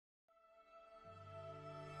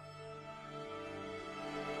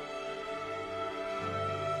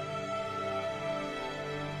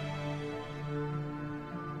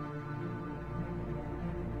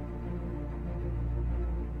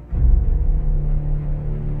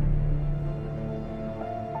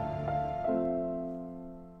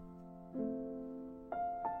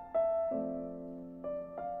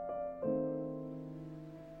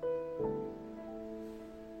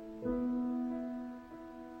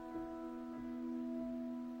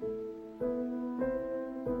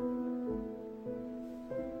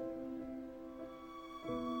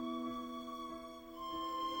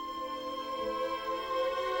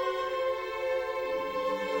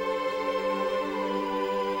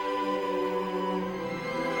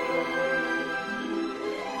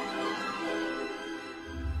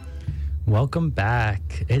Welcome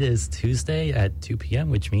back. It is Tuesday at 2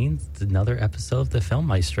 p.m., which means it's another episode of the Film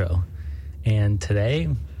Maestro. And today,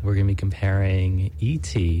 we're going to be comparing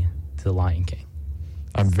E.T. to The Lion King.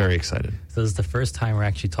 I'm very excited. So this is the first time we're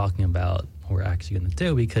actually talking about what we're actually going to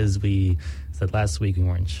do, because we said last week we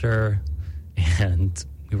weren't sure, and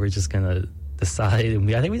we were just going to decide. And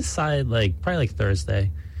I think we decided probably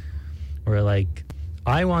Thursday. We're like,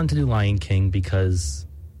 I wanted to do Lion King because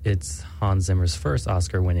it's Hans Zimmer's first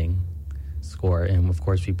Oscar-winning score, and of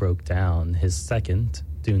course we broke down his second,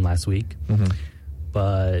 Dune, last week. Mm-hmm.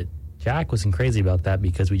 But Jack wasn't crazy about that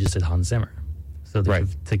because we just did Hans Zimmer. So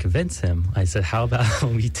to convince him, I said, how about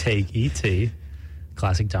we take E.T.,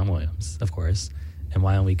 classic John Williams, of course, and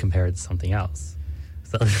why don't we compare it to something else?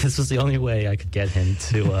 So this was the only way I could get him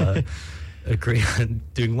to agree on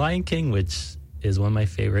doing Lion King, which is one of my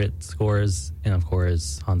favorite scores, and of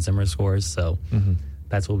course Hans Zimmer scores. So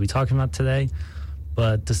that's what we'll be talking about today.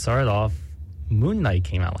 But to start off, Moon Knight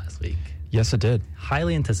came out last week. Yes, it did.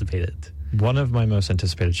 Highly anticipated. One of my most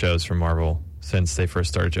anticipated shows from Marvel since they first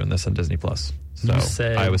started doing this on Disney+.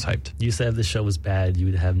 So I was hyped. You said if the show was bad, you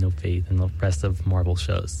would have no faith in the rest of Marvel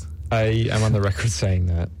shows. I'm on the record saying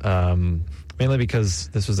that. Mainly because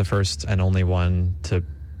this was the first and only one to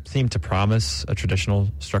seem to promise a traditional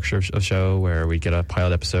structure of show where we get a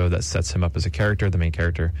pilot episode that sets him up as a character, the main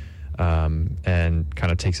character, and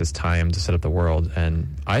kind of takes his time to set up the world.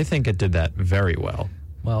 And I think it did that very well.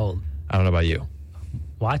 Well, I don't know about you.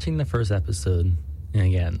 Watching the first episode, and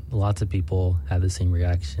again, lots of people had the same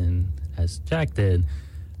reaction as Jack did.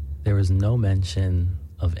 There was no mention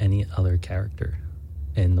of any other character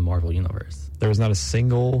in the Marvel universe. There was not a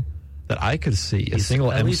single that I could see, a single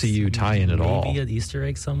MCU tie-in at all. Maybe an Easter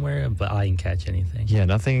egg somewhere, but I didn't catch anything. Yeah,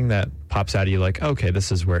 nothing that pops out of you like, okay,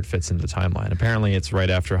 this is where it fits into the timeline. Apparently it's right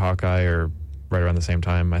after Hawkeye or right around the same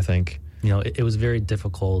time, I think. You know, it was very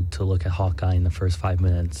difficult to look at Hawkeye in the first 5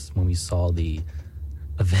 minutes when we saw the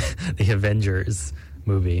Avengers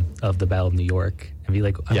movie of the Battle of New York and be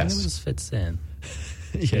like, I wonder where this fits in.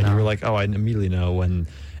 Yeah, you were like, oh, I immediately know when,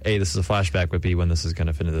 this is a flashback, but B, when this is going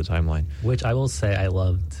to fit into the timeline. Which I will say I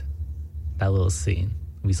loved that little scene.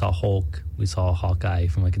 We saw Hulk, we saw Hawkeye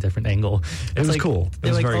from a different angle. It was cool. It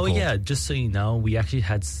was very cool. Yeah, just so you know, we actually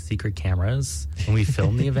had secret cameras when we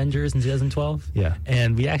filmed the Avengers in 2012. Yeah.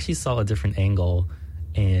 And we actually saw a different angle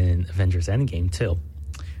in Avengers Endgame too.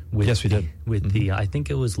 Yes, we did. With I think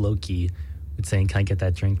it was Loki saying, can I get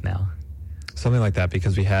that drink now? Something like that,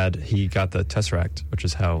 because he got the Tesseract, which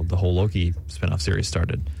is how the whole Loki spin-off series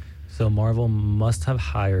started. So Marvel must have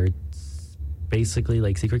hired basically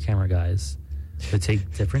secret camera guys to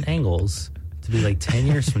take different angles to be 10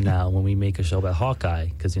 years from now when we make a show about Hawkeye,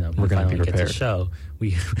 because we're going to get the show,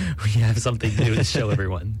 we have something new to show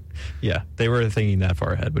everyone. Yeah, they were thinking that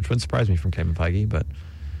far ahead, which wouldn't surprise me from Kevin Feige, but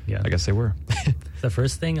yeah, I guess they were. The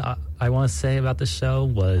first thing I want to say about the show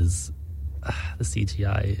was the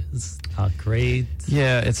CGI is not great.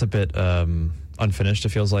 Yeah, it's a bit unfinished. It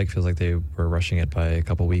feels like they were rushing it by a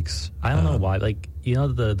couple weeks. I don't know why.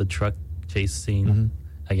 The truck chase scene. Mm-hmm.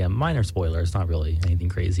 Again, minor spoiler. It's not really anything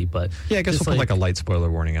crazy, but yeah, I guess we'll put a light spoiler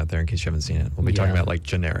warning out there in case you haven't seen it. We'll be talking about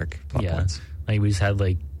generic plot points. We just had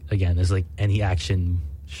again, there's any action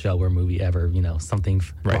show or movie ever. Something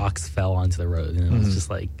rocks fell onto the road, and it was just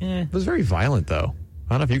It was very violent, though.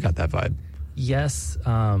 I don't know if you got that vibe. Yes,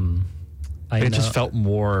 it just felt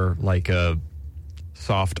more like a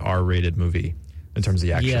soft R-rated movie in terms of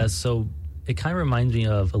the action. Yeah, so it kind of reminds me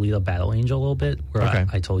of Alita Battle Angel a little bit, where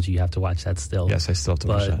I told you have to watch that still. Yes, I still have to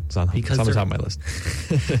watch that. It's on the top of my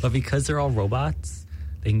list. But because they're all robots,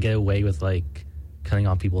 they can get away with cutting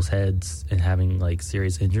off people's heads and having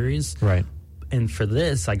serious injuries. Right. And for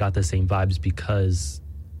this, I got the same vibes because,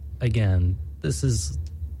 again, this is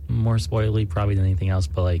more spoilery probably than anything else,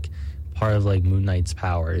 but part of Moon Knight's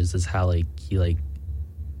powers is how he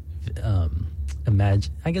imagines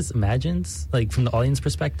from the audience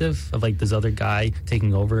perspective of this other guy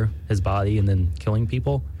taking over his body and then killing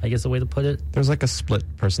people, I guess the way to put it. There's a split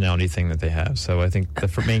personality thing that they have. So I think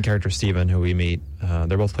the main character Steven, who we meet,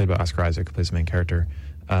 they're both played by Oscar Isaac, who plays the main character.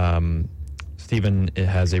 Steven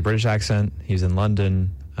has a British accent. He's in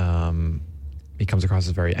London. He comes across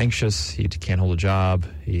as very anxious. He can't hold a job.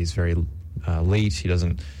 He's very late.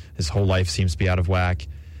 His whole life seems to be out of whack.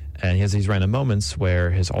 And he has these random moments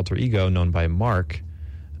where his alter ego, known by Mark,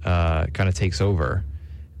 kind of takes over.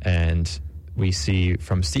 And we see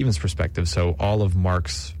from Steven's perspective, so all of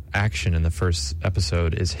Mark's action in the first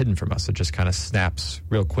episode is hidden from us. It just kind of snaps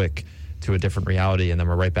real quick to a different reality, and then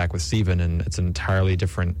we're right back with Steven, and it's an entirely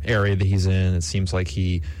different area that he's in. It seems like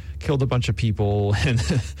he killed a bunch of people and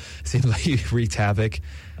seems like he wreaked havoc.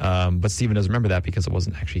 But Steven doesn't remember that because it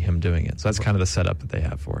wasn't actually him doing it. So that's kind of the setup that they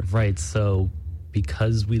have for it. Right. So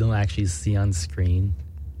because we don't actually see on screen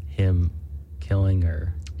him killing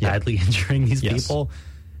or badly injuring these people,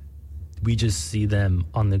 we just see them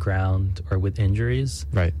on the ground or with injuries.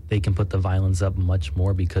 Right. They can put the violence up much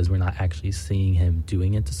more because we're not actually seeing him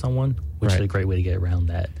doing it to someone, which is a great way to get around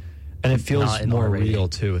that. And it feels more real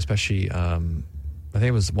too, especially I think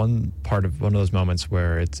it was one of those moments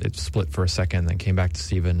where it split for a second, then came back to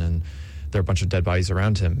Steven, and there are a bunch of dead bodies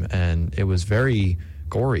around him, and it was very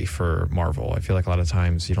gory for Marvel. I feel like a lot of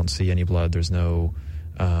times you don't see any blood. There's no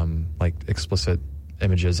like explicit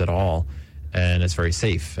images at all. And it's very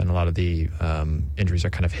safe, and a lot of the injuries are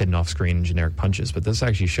kind of hidden off screen in generic punches. But this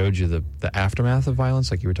actually showed you the aftermath of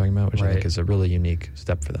violence, like you were talking about, which I think is a really unique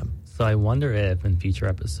step for them. So I wonder if in future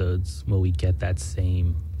episodes, will we get that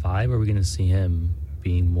same vibe, or are we going to see him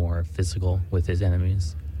being more physical with his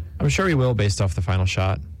enemies? I'm sure he will, based off the final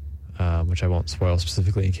shot, which I won't spoil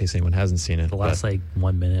specifically in case anyone hasn't seen it. The last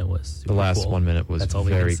 1 minute was super The last cool. 1 minute was That's all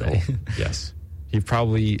very we can say. cool. Yes. You've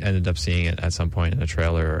probably ended up seeing it at some point in a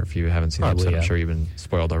trailer, or if you haven't seen the episode, I'm sure you've been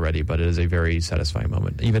spoiled already, but it is a very satisfying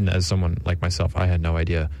moment. Even as someone like myself, I had no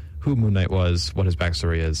idea who Moon Knight was, what his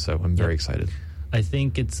backstory is, so I'm very excited. I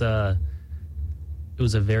think it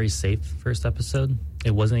was a very safe first episode.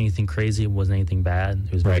 It wasn't anything crazy, it wasn't anything bad.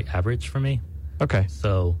 It was very average for me. Okay.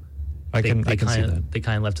 So I can see that. They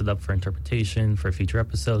kind of left it up for interpretation for future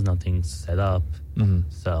episodes. Nothing's set up. Mm-hmm.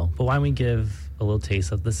 So, but why don't we give a little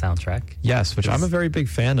taste of the soundtrack? Yes, which I'm a very big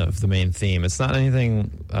fan of, the main theme. It's not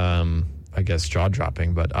anything, I guess,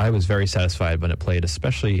 jaw-dropping, but I was very satisfied when it played,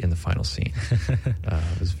 especially in the final scene. I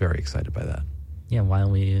was very excited by that. Yeah, why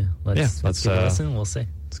don't we let's give it a listen, we'll see.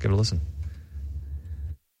 Let's give it a listen.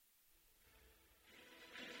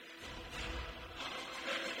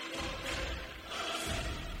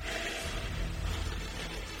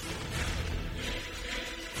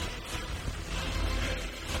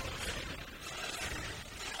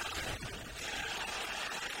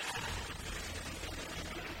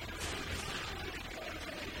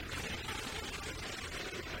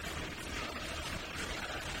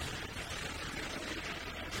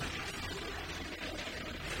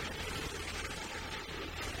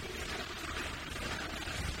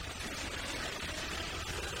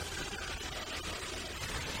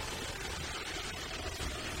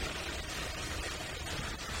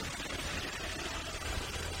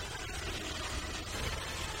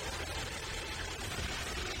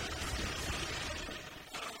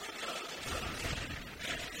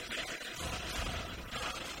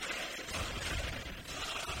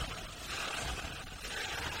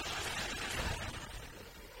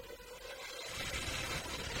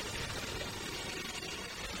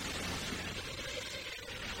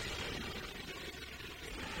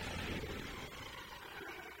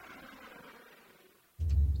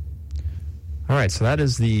 All right, so that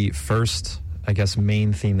is the first, I guess,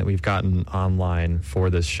 main theme that we've gotten online for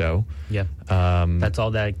this show. Yeah. That's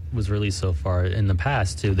all that was released so far. In the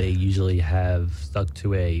past, too, they usually have stuck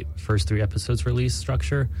to a first 3 episodes release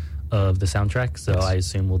structure of the soundtrack. So I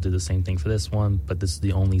assume we'll do the same thing for this one, but this is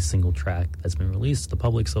the only single track that's been released to the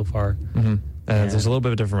public so far. Mm-hmm. There's a little bit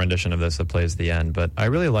of a different rendition of this that plays at the end, but I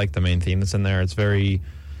really like the main theme that's in there. It's very,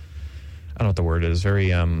 I don't know what the word is,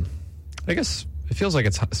 very, I guess it feels like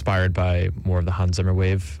it's inspired by more of the Hans Zimmer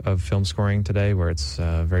wave of film scoring today, where it's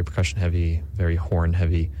very percussion heavy, very horn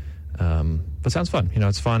heavy, but sounds fun. You know,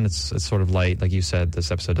 it's fun. It's sort of light. Like you said,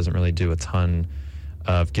 this episode doesn't really do a ton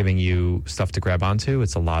of giving you stuff to grab onto.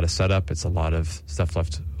 It's a lot of setup. It's a lot of stuff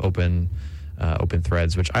left open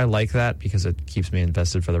threads, which I like that because it keeps me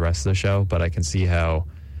invested for the rest of the show. But I can see how,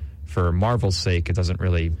 for Marvel's sake, it doesn't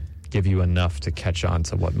really give you enough to catch on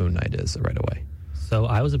to what Moon Knight is right away. So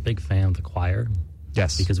I was a big fan of the choir.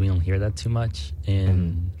 Yes. Because we don't hear that too much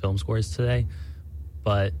in film scores today.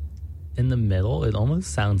 But in the middle, it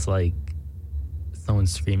almost sounds like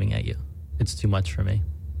someone's screaming at you. It's too much for me.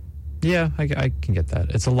 Yeah, I can get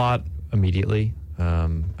that. It's a lot immediately.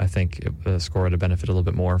 I think the score would have benefited a little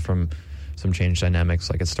bit more from some change dynamics.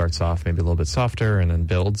 Like it starts off maybe a little bit softer and then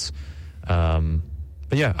builds. But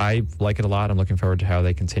yeah, I like it a lot. I'm looking forward to how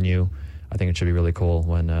they continue. I think it should be really cool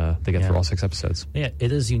when they get through all 6 episodes. Yeah,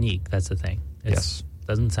 it is unique. That's the thing. It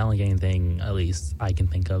doesn't sound like anything, at least I can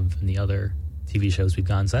think of, in the other TV shows we've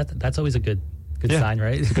gone. So that's always a good sign,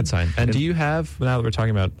 right? It's a good sign. And do you have, now that we're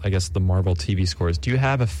talking about, I guess, the Marvel TV scores, do you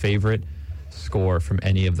have a favorite score from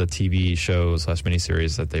any of the TV shows /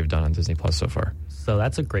 miniseries that they've done on Disney Plus so far? So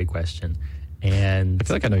that's a great question. And I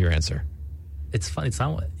feel like I know your answer. It's fun. It's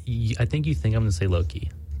not. I think you think I'm going to say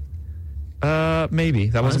Loki. Maybe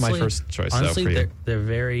that wasn't my Honestly- first choice. Honestly, though, for you. they're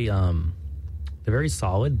very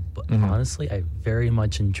solid. But Mhm. honestly, I very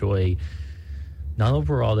much enjoy not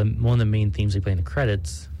overall one of the main themes they play in the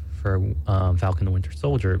credits for Falcon and Winter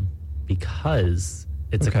Soldier because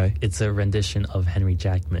Okay. it's a rendition of Henry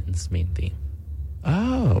Jackman's main theme.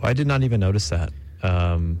 Oh, I did not even notice that.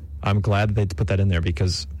 I'm glad that they put that in there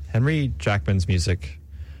because Henry Jackman's music,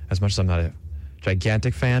 as much as I'm not a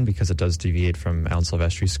gigantic fan because it does deviate from Alan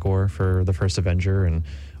Silvestri's score for the first Avenger and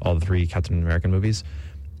all the 3 Captain American movies,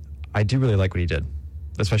 I do really like what he did,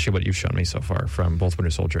 especially what you've shown me so far from both Winter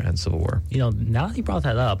Soldier and Civil War. You know, now that you brought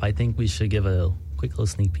that up, I think we should give a quick little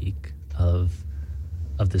sneak peek of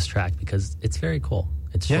this track because it's very cool.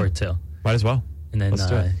 It's Yeah. short too. Might as well. And then Let's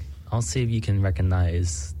do it. I'll see if you can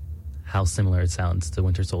recognize how similar it sounds to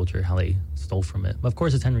Winter Soldier, how they stole from it. Of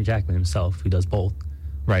course, it's Henry Jackman himself who does both.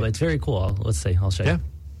 Right. But it's very cool. I'll show Yeah, you.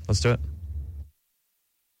 let's do it.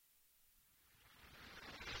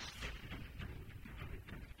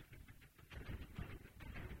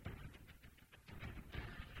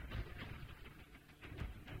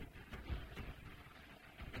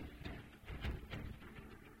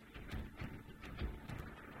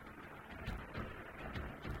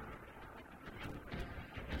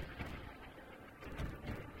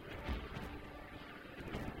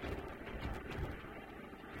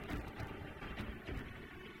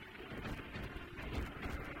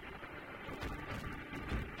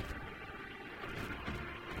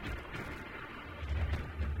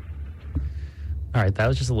 All right, that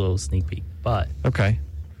was just a little sneak peek. But Okay.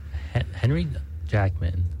 Henry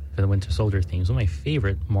Jackman for the Winter Soldier theme is one of my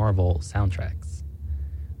favorite Marvel soundtracks.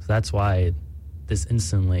 So that's why this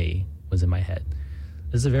instantly was in my head.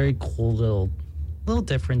 This is a very cool little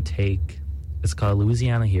different take. It's called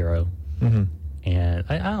Louisiana Hero. Mm-hmm. And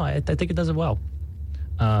I don't know, I think it does it well.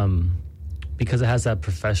 Because it has that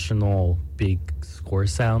professional big score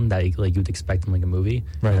sound that like you'd expect in like a movie.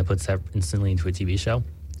 Right. And it puts that instantly into a TV show.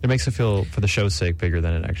 It makes it feel, for the show's sake, bigger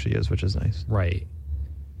than it actually is, which is nice. Right.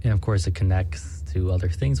 And of course it connects to other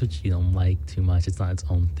things which you don't like too much. It's not its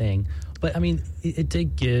own thing. But I mean, it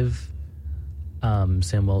did give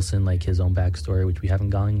Sam Wilson like his own backstory, which we haven't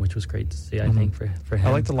gotten, which was great to see, I think, for him.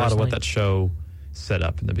 I liked a lot of what personally. that show set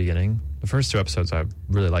up in the beginning. The first 2 episodes, I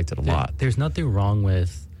really liked it a lot. There's nothing wrong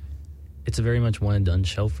with it's a very much one and done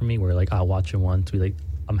show for me where like I'll watch it once, be like,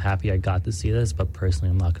 I'm happy I got to see this, but personally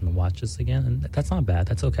I'm not going to watch this again. And that's not bad.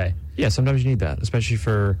 That's okay. Yeah, sometimes you need that, especially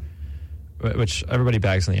for, which everybody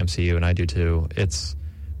bags on the MCU, and I do too. It's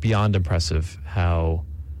beyond impressive how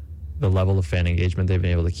the level of fan engagement they've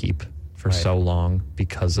been able to keep for Right. so long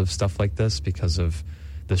because of stuff like this, because of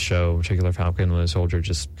the show, in particular Falcon and Winter Soldier,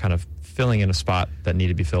 just kind of filling in a spot that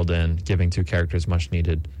needed to be filled in, giving 2 characters much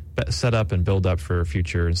needed set up and build up for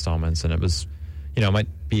future installments. And it was, you know, it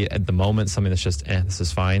might be at the moment something that's just, this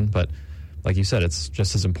is fine, but like you said, it's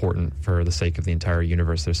just as important for the sake of the entire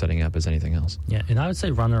universe they're setting up as anything else. Yeah. And I would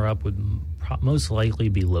say runner-up would most likely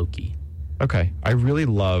be Loki. Okay. I really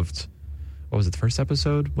loved, what was it, the first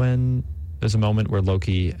episode when there's a moment where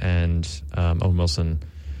Loki and Owen Wilson,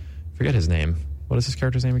 forget his name. What is his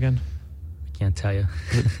character's name again? I can't tell you.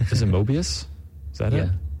 Is it Mobius? Is that it? Yeah.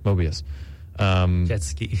 Mobius. Jet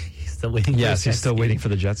ski. He's still waiting. Yes, for he's still waiting for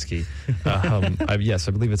the jet ski. Yes,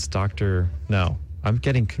 I believe it's No, I'm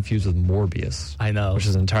getting confused with Morbius. I know. Which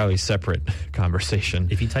is an entirely separate conversation.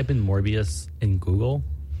 If you type in Morbius in Google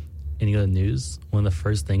and you go to news, one of the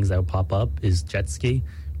first things that will pop up is jet ski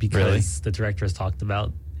because Really? the director has talked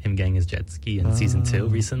about him getting his jet ski in season 2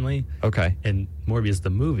 recently. Okay. And Morbius, the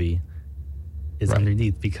movie, is Right.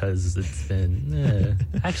 underneath because it's been...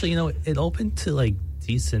 Actually, you know, it opened to like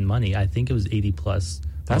decent money. I think it was 80 plus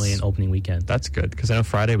only in opening weekend. That's good, because I know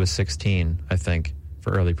Friday was 16, I think,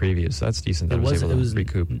 for early previews. So that's decent. That It was was, able it to was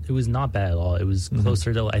recoup. It was not bad at all. It was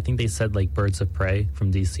closer to, I think they said like Birds of Prey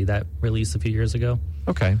from DC that released a few years ago.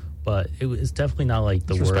 Okay. But it was definitely not like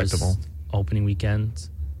the It's worst respectable. opening weekend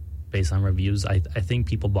based on reviews. I think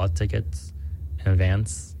people bought tickets in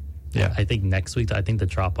advance. Yeah. I think next week, I think the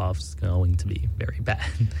drop off's going to be very bad.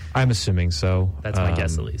 I'm assuming so. That's my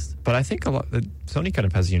guess, at least. But I think Sony kind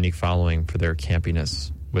of has a unique following for their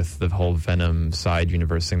campiness with the whole Venom side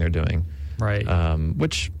universe thing they're doing. Right.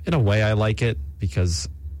 Which, in a way, I like it because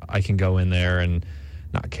I can go in there and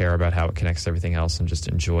not care about how it connects to everything else and just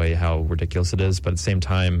enjoy how ridiculous it is. But at the same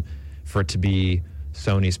time, for it to be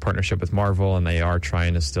Sony's partnership with Marvel and they are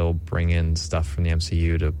trying to still bring in stuff from the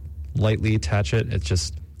MCU to lightly attach it,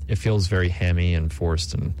 it feels very hammy and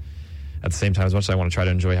forced. And at the same time, as much as I want to try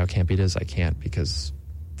to enjoy how campy it is, I can't, because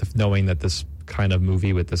knowing that this kind of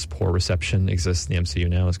movie with this poor reception exists in the MCU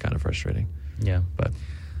now is kind of frustrating. Yeah. But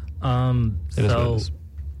So it is what it is.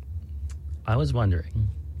 I was wondering,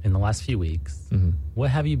 in the last few weeks, what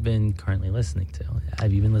have you been currently listening to?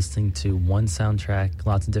 Have you been listening to one soundtrack,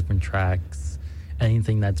 lots of different tracks,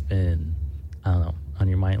 anything that's been, I don't know, on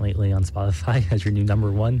your mind lately on Spotify as your new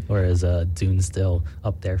number one, or is Dune still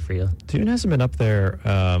up there for you? Dune hasn't been up there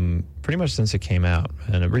pretty much since it came out,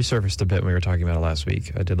 and it resurfaced a bit when we were talking about it last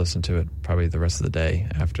week. I did listen to it probably the rest of the day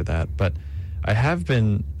after that, but I have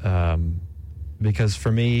been, because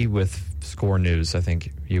for me with score news, I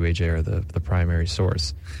think UAJ are the primary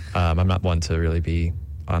source. I'm not one to really be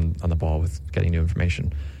on the ball with getting new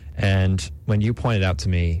information. And when you pointed out to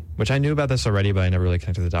me, which I knew about this already, but I never really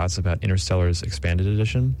connected the dots, about Interstellar's Expanded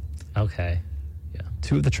Edition. Okay. Yeah.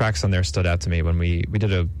 2 of the tracks on there stood out to me when we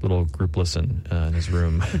did a little group listen in his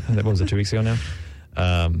room. What was it, 2 weeks ago now?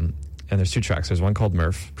 And there's 2 tracks. There's one called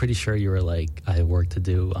Murph. Pretty sure you were like, I have work to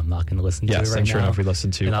do. I'm not going to listen to it right now. Yes, and sure enough, we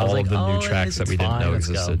listened to all of the new tracks that we didn't know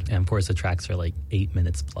existed. And of course, the tracks are like 8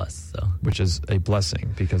 minutes plus. So, which is a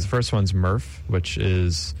blessing, because the first one's Murph, which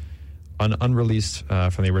is unreleased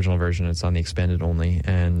from the original version. It's on the expanded only,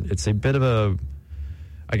 and it's a bit of a,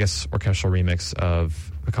 I guess, orchestral remix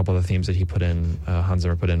of a couple of the themes that he put in, Hans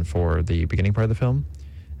Zimmer put in for the beginning part of the film,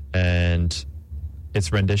 and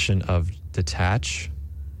its rendition of Detach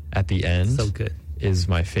at the end so good. Is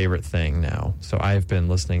my favorite thing now. So I've been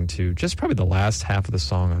listening to just probably the last half of the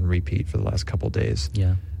song on repeat for the last couple of days.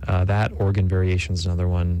 Yeah. That Organ Variation's another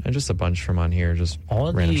one, and just a bunch from on here, just all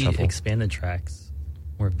of random the shuffle. Expanded tracks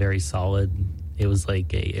were very solid. It was like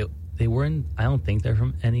they weren't, I don't think they're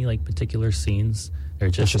from any like particular scenes. They're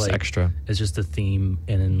just, it's just like, extra. It's just a theme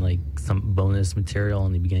and then like some bonus material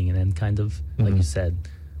in the beginning and end, kind of, like you said,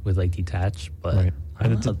 with like Detach. But right. I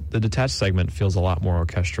don't know. The Detached segment feels a lot more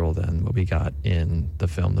orchestral than what we got in the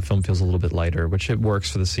film. The film feels a little bit lighter, which it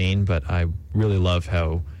works for the scene, but I really love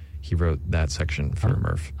how he wrote that section for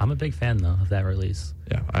Murph. I'm a big fan, though, of that release.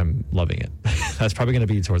 Yeah, I'm loving it. That's probably going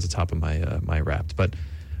to be towards the top of my my Wrapped. But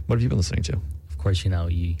what have you been listening to? Of course, you know,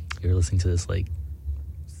 you're listening to this like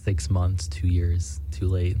 6 months, 2 years too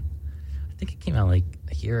late. I think it came out like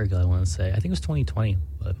a year ago, I want to say. I think it was 2020,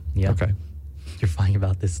 but yeah. Okay. You're finding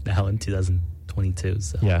about this now in 2022,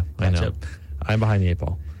 so yeah, I know. Up. I'm behind the 8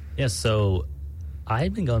 ball. Yeah, so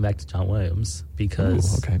I've been going back to John Williams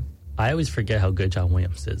because I always forget how good John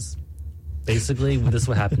Williams is. Basically, this is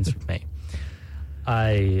what happens for me.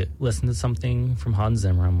 I listen to something from Hans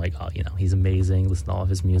Zimmer. I'm like, oh, you know, he's amazing. Listen to all of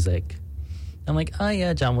his music. I'm like, oh,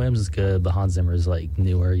 yeah, John Williams is good, but Hans Zimmer is like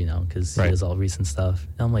newer, you know, because he does all recent stuff.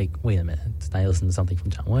 And I'm like, wait a minute. Did I listen to something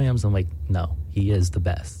from John Williams? I'm like, no, he is the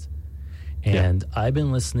best. And I've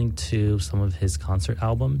been listening to some of his concert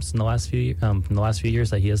albums in the last few from the last few years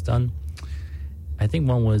that he has done. I think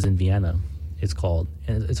one was in Vienna. It's called,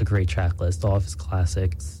 and it's a great track list, all of his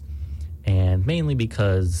classics, and mainly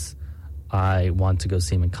because I want to go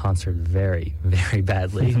see him in concert very, very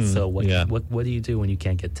badly. So what do you do when you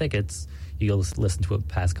can't get tickets? You go listen to a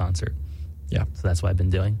past concert. Yeah, so that's what I've been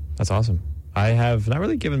doing. That's awesome. I have not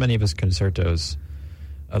really given many of his concertos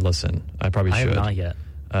a listen. I probably should. I have not yet.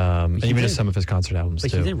 And even just some of his concert albums,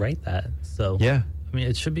 but too. But he did write that, so... Yeah. I mean,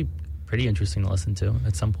 it should be pretty interesting to listen to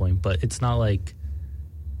at some point, but it's not like...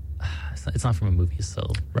 It's not from a movie,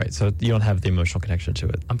 so... Right, so you don't have the emotional connection to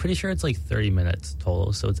it. I'm pretty sure it's like 30 minutes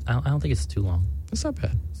total, so I don't think it's too long. It's not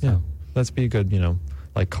bad. So. Yeah. Let's be a good, you know,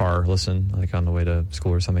 like car listen, like on the way to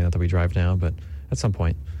school or something, not that we drive now, but at some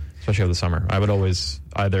point, especially over the summer, I would always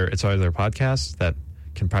either a podcast that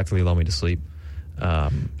can practically lull me to sleep,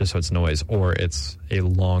 just so it's noise, or it's a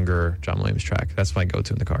longer John Williams track. That's my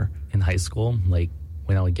go-to in the car. In high school, like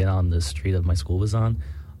when I would get on the street of my school was on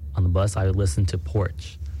the bus, I would listen to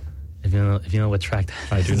Porch. If you know what track that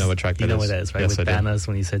is. I do know what track that is. You know what that is, right? Yes, with Thanos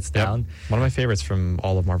when he sits down. One of my favorites from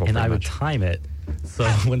all of Marvel. And I would time it, so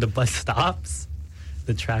when the bus stops,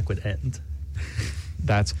 the track would end.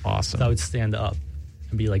 That's awesome. So I would stand up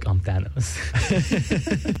and be like, I'm Thanos.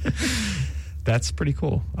 That's pretty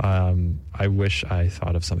cool. I wish I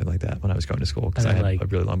thought of something like that when I was going to school, because I had a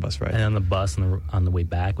really long bus ride. And on the bus on the way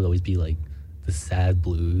back would always be like the sad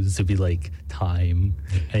blues. It'd be like Time,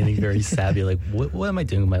 anything very sad. Be like, what am I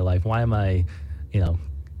doing with my life? Why am I,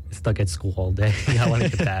 stuck at school all day? I want to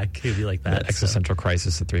get back. It'd be like that. Existential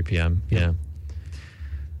crisis at 3 p.m. Yeah.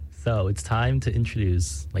 So it's time to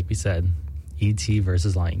introduce, like we said, E.T.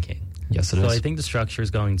 versus Lion King. Yes, it is. So I think the structure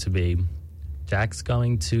is going to be Jack's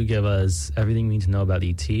going to give us everything we need to know about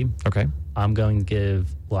E.T. Okay. I'm going to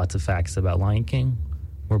give lots of facts about Lion King.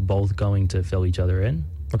 We're both going to fill each other in,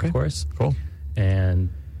 of course. Cool. And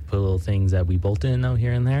put little things that we both didn't know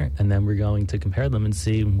here and there, and then we're going to compare them and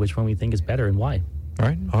see which one we think is better and why. All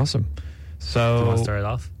right, awesome. So, do you want to start it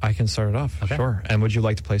off? I can start it off, okay. Sure. And would you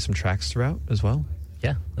like to play some tracks throughout as well?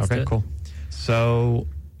 Yeah, let's do it. Cool. So,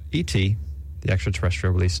 E.T., the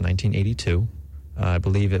extraterrestrial, released in 1982. I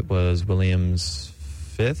believe it was Williams'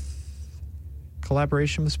 fifth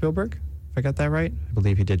collaboration with Spielberg, if I got that right. I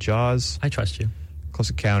believe he did Jaws, I trust you. Close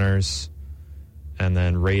Encounters, and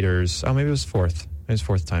then Raiders. Oh, maybe it was fourth. It was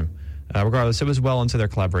fourth time. Regardless, it was well into their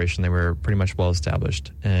collaboration. They were pretty much well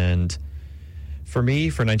established. And for me,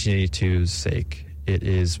 for 1982's sake, it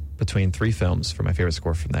is between three films for my favorite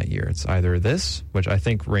score from that year. It's either this, which I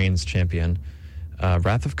think reigns champion,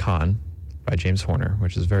 Wrath of Khan by James Horner,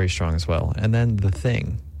 which is very strong as well, and then The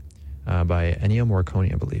Thing by Ennio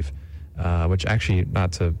Morricone, I believe, which actually,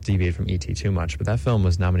 not to deviate from E.T. too much, but that film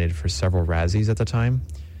was nominated for several Razzies at the time,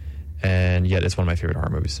 and yet it's one of my favorite horror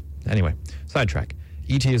movies. Anyway, sidetrack.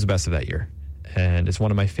 E.T. is the best of that year, and it's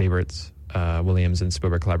one of my favorites Williams and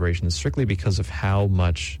Spielberg collaborations strictly because of how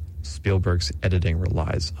much Spielberg's editing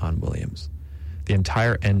relies on Williams. The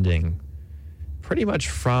entire ending, pretty much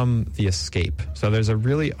from The Escape. So there's a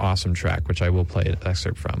really awesome track, which I will play an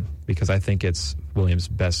excerpt from, because I think it's Williams'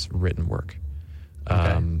 best written work,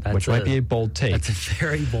 which might be a bold take. That's a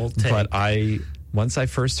very bold take. But once I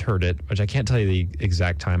first heard it, which I can't tell you the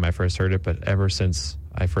exact time I first heard it, but ever since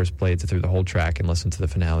I first played through the whole track and listened to the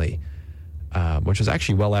finale, which was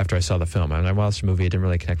actually well after I saw the film. And I watched the movie, it didn't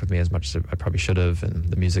really connect with me as much as I probably should have, and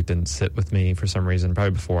the music didn't sit with me for some reason,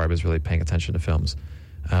 probably before I was really paying attention to films.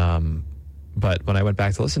 But when I went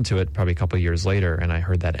back to listen to it, probably a couple of years later, and I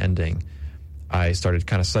heard that ending, I started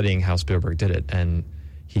kind of studying how Spielberg did it. And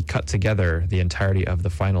he cut together the entirety of the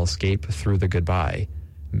final escape through the goodbye,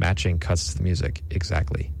 matching cuts to the music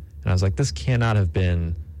exactly. And I was like, this cannot have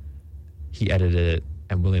been he edited it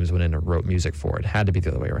and Williams went in and wrote music for it. It had to be the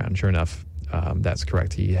other way around. Sure enough, that's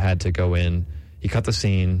correct. He had to go in, he cut the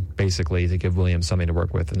scene basically to give Williams something to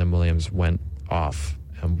work with, and then Williams went off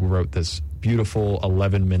and wrote this beautiful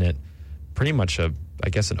 11-minute, pretty much an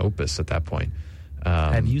opus at that point.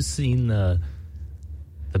 Have you seen the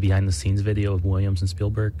behind-the-scenes video of Williams and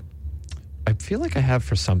Spielberg? I feel like I have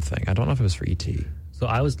for something. I don't know if it was for E.T. So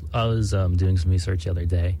I was doing some research the other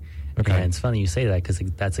day, Okay. And it's funny you say that because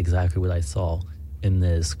that's exactly what I saw in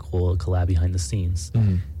this cool collab behind the scenes.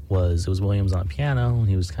 Mm-hmm. It was Williams on piano, and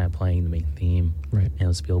he was kind of playing the main theme, Right. and it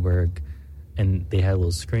was Spielberg, and they had a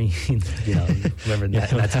little screen, remember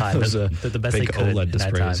that time, was the best big they could OLED in that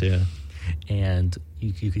displays, time. yeah. And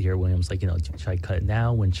you could hear Williams like, should I cut it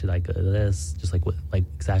now? When should I go to this? Just like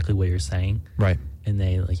exactly what you're saying. Right. And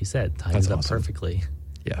they, like you said, tied That's it up awesome. perfectly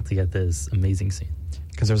Yeah. to get this amazing scene.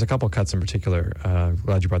 Because there's a couple cuts in particular.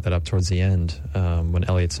 Glad you brought that up towards the end when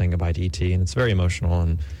Elliot's saying goodbye to E.T. And it's very emotional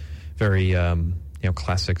and very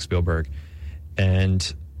classic Spielberg.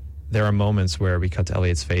 And there are moments where we cut to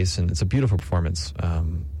Elliot's face, and it's a beautiful performance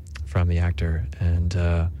from the actor.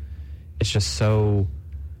 And it's just so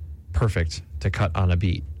perfect to cut on a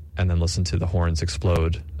beat and then listen to the horns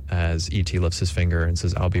explode as E.T. lifts his finger and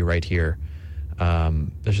says, "I'll be right here."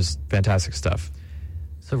 There's just fantastic stuff.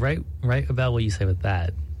 So right about what you say with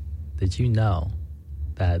that, did you know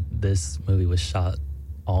that this movie was shot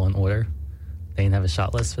all in order? They didn't have a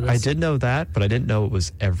shot list for this? I did know that, but I didn't know it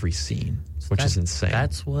was every scene, which is insane.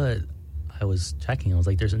 That's what I was checking. I was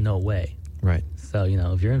like, there's no way. Right. So,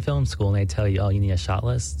 if you're in film school and they tell you, oh, you need a shot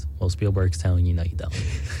list, well, Spielberg's telling you, no, you don't.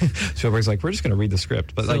 Spielberg's like, we're just going to read the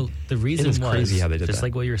script. But so the reason it was crazy how they did just that.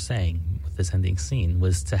 like what you're saying with this ending scene,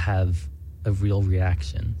 was to have a real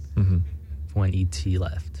reaction when E.T.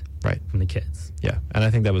 left Right. from the kids. Yeah. And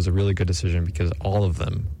I think that was a really good decision because all of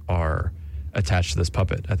them are attached to this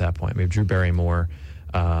puppet at that point. We have Drew Barrymore.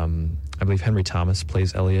 I believe Henry Thomas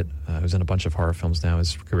plays Elliot, who's in a bunch of horror films now.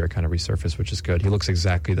 His career kind of resurfaced, which is good. He looks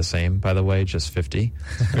exactly the same, by the way, just 50.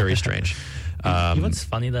 Very strange. You know what's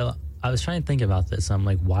funny, though? I was trying to think about this. I'm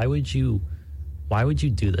like, why would you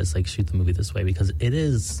do this, like shoot the movie this way? Because it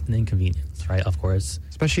is an inconvenience, right? Of course.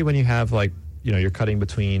 Especially when you have you're cutting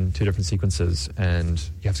between two different sequences and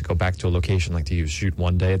you have to go back to a location. Like, do you shoot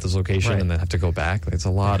one day at this location Right. and then have to go back? It's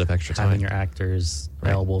a lot of extra time. Having your actors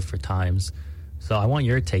available for times. So I want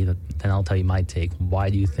your take, then I'll tell you my take.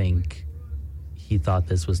 Why do you think he thought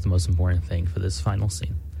this was the most important thing for this final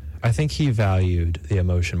scene? I think he valued the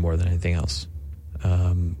emotion more than anything else,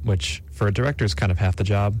 which for a director is kind of half the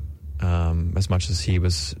job. As much as he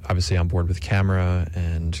was obviously on board with camera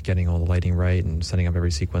and getting all the lighting right and setting up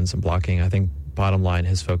every sequence and blocking, I think bottom line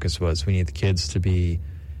his focus was we need the kids to be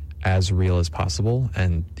as real as possible,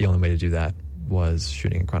 and the only way to do that was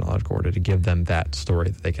shooting in chronological order to give them that story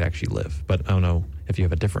that they could actually live. But I don't know if you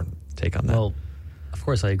have a different take on that. Well, of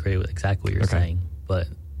course I agree with exactly what you're saying, but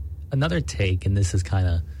another take, and this is kind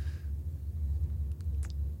of,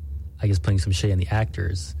 I guess, putting some shade on the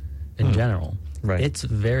actors in general. Right. It's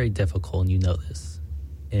very difficult, and you know this,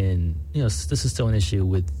 in, this is still an issue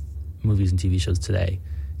with movies and TV shows today,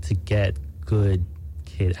 to get good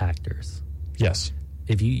kid actors. Yes.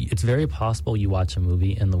 It's very possible you watch a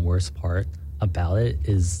movie and the worst part about it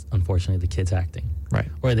is unfortunately the kids acting. Right.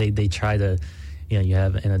 Or they try to, you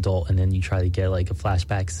have an adult and then you try to get like a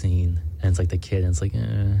flashback scene and it's like the kid and it's like,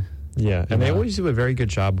 Yeah, and they always do a very good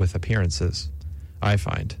job with appearances, I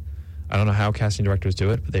find. I don't know how casting directors do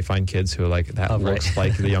it, but they find kids who are like, that looks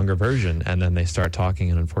like the younger version, and then they start talking,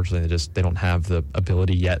 and unfortunately they don't have the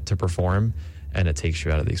ability yet to perform, and it takes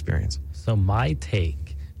you out of the experience. So my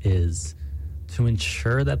take is to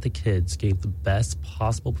ensure that the kids gave the best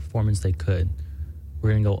possible performance they could,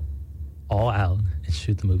 we're going to go all out and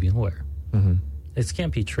shoot the movie in order. Mm-hmm. This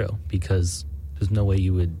can't be true because there's no way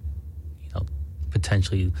you would,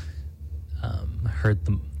 potentially hurt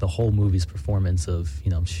the whole movie's performance of,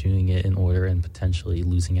 shooting it in order and potentially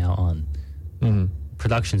losing out on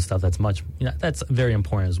production stuff that's that's very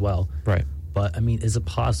important as well. Right. But, is it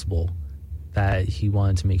possible that he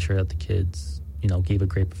wanted to make sure that the kids, gave a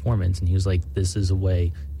great performance and he was like, this is a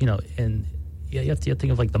way, and you have to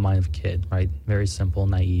think of like the mind of a kid, right? Very simple,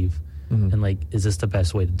 naive. Mm-hmm. And like, is this the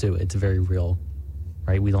best way to do it? It's very real,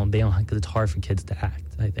 right? Because it's hard for kids to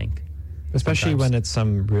act, I think. Especially when it's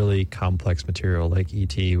some really complex material like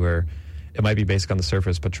E.T., where it might be basic on the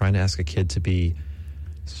surface, but trying to ask a kid to be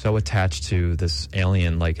so attached to this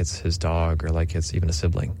alien like it's his dog or like it's even a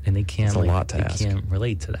sibling. And they can't, it's a lot to ask. They can't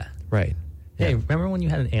relate to that. Right. Hey, remember when you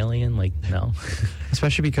had an alien? Like, no.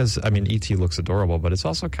 Especially because, E.T. looks adorable, but it's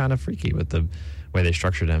also kind of freaky with the way they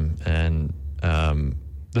structured him. And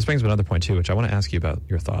this brings up another point, too, which I want to ask you about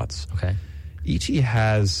your thoughts. Okay. E.T.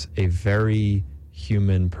 has a very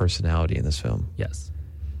human personality in this film. Yes.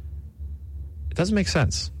 It doesn't make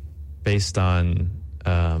sense based on,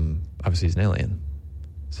 obviously, he's an alien.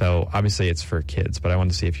 So, obviously, it's for kids, but I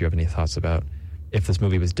wanted to see if you have any thoughts about if this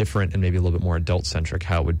movie was different and maybe a little bit more adult-centric,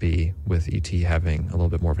 how it would be with E.T. having a little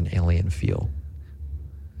bit more of an alien feel.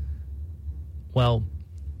 Well,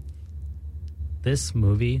 this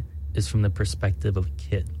movie is from the perspective of a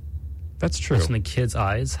kid. That's true. It's from the kid's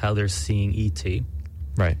eyes, how they're seeing E.T.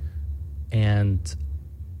 Right. And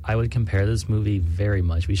I would compare this movie very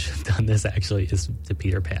much, we should have done this actually, is to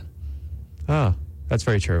Peter Pan. Oh, that's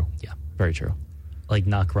very true. Yeah. Very true. Like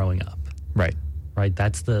not growing up. Right. Right.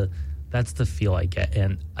 That's the feel I get.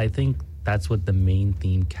 And I think that's what the main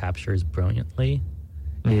theme captures brilliantly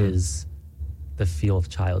is the feel of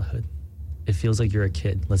childhood. It feels like you're a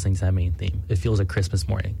kid listening to that main theme. It feels like Christmas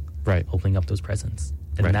morning. Right. Opening up those presents.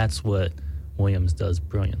 And that's what Williams does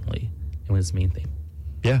brilliantly in his main theme.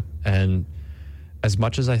 Yeah. And as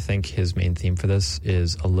much as I think his main theme for this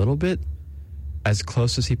is a little bit as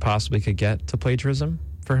close as he possibly could get to plagiarism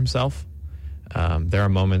for himself, there are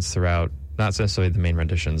moments throughout, not necessarily the main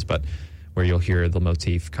renditions, but where you'll hear the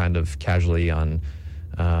motif kind of casually on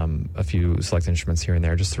a few select instruments here and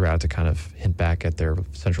there just throughout to kind of hint back at their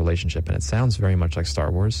central relationship. And it sounds very much like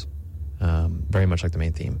Star Wars, very much like the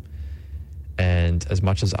main theme. And as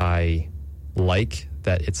much as I like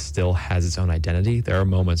that it still has its own identity, there are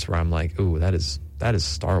moments where I'm like, ooh, that is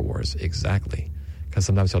Star Wars, exactly. Because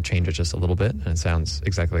sometimes he'll change it just a little bit, and it sounds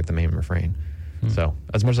exactly like the main refrain. So,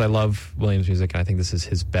 as much as I love Williams' music, and I think this is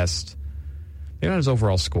his best, maybe not his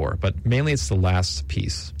overall score, but mainly it's the last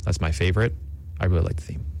piece. That's my favorite. I really like the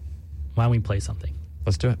theme. Why don't we play something?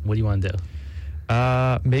 Let's do it. What do you want to do?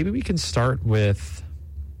 Maybe we can start with,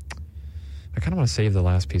 I kind of want to save the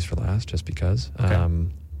last piece for last, just because. Okay.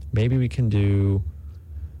 Maybe we can do,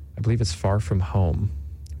 I believe it's Far From Home,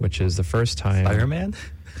 which is the first time... Spider-Man?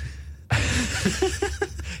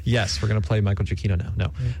 Yes, we're going to play Michael Giacchino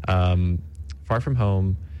now. No. Far From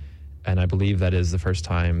Home, and I believe that is the first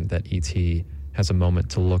time that E.T. has a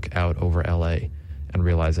moment to look out over L.A. and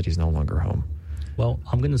realize that he's no longer home. Well,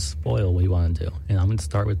 I'm going to spoil what you want to do, and I'm going to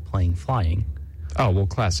start with playing Flying. Oh, well,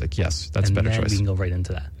 classic. Yes, that's a better choice. And then we can go right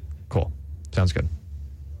into that. Cool. Sounds good.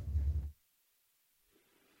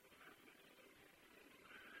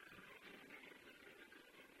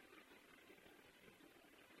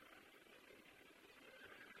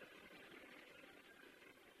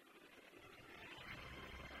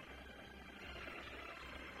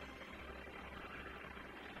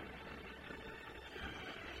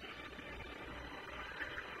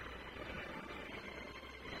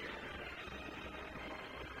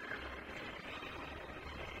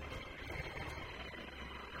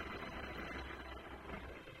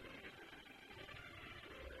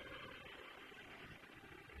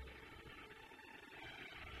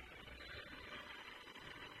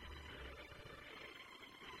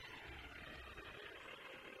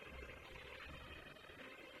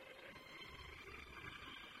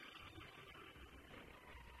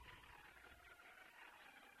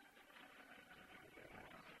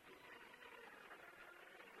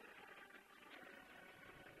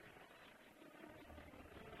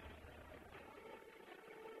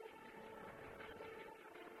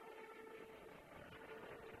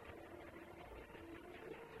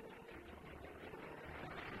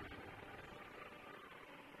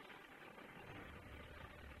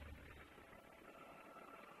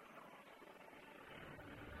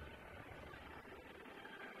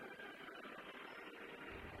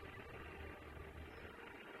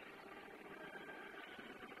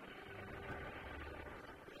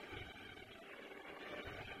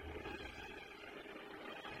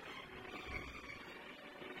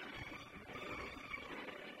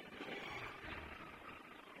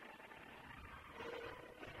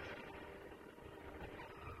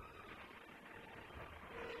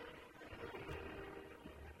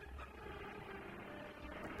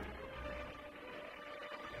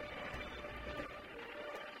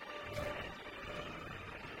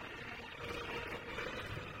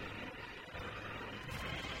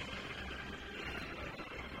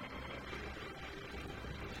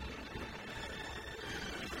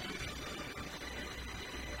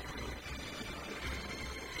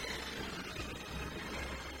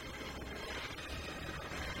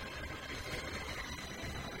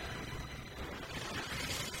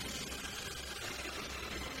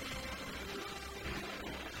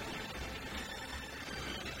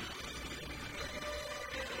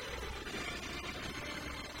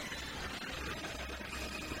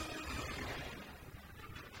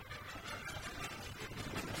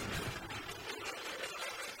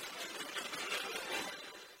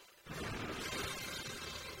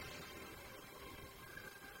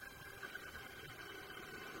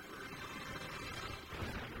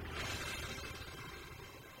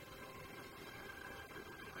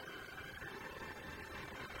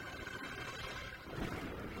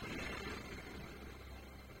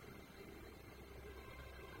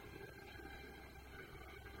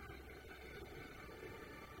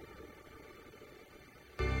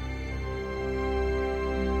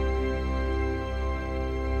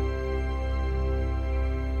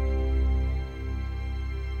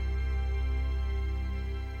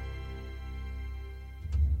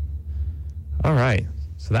 All right.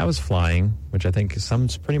 So that was flying, which I think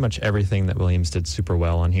sums pretty much everything that Williams did super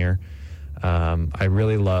well on here. I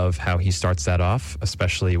really love how he starts that off,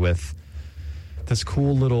 especially with this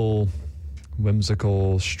cool little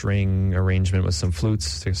whimsical string arrangement with some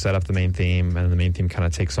flutes to set up the main theme, and the main theme kind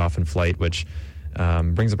of takes off in flight, which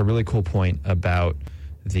brings up a really cool point about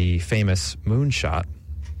the famous moonshot.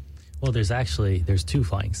 Well, there's two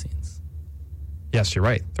flying scenes. Yes, you're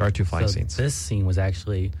right. There are two flying scenes. This scene was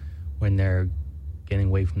actually when they're getting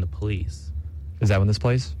away from the police. Is that when this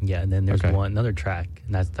plays? Yeah, and then there's another track,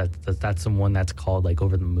 and that's the one that's called like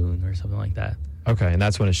Over the Moon or something like that. Okay, and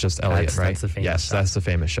that's when it's just Elliot, right? That's the famous shot. That's the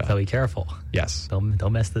famous shot. So be careful. Yes.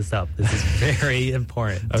 Don't mess this up. This is very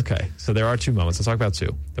important. Okay, so there are two moments. Let's talk about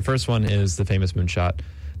two. The first one is the famous moonshot.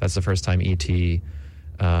 That's the first time E.T.,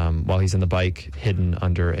 while he's in the bike, hidden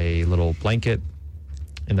under a little blanket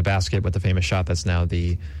in the basket with the famous shot that's now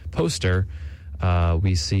the poster,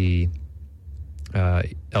 we see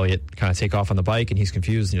Elliot kind of take off on the bike, and he's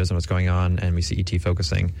confused and he doesn't know what's going on, and we see E.T.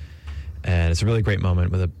 focusing. And it's a really great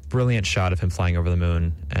moment with a brilliant shot of him flying over the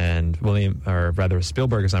moon. And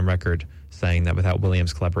Spielberg is on record saying that without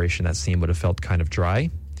Williams' collaboration, that scene would have felt kind of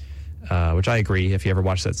dry, which I agree. If you ever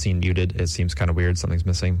watch that scene muted, it seems kind of weird. Something's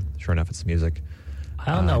missing. Sure enough, it's the music.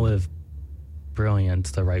 I don't know if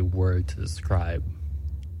brilliant's the right word to describe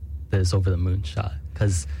this over the moon shot,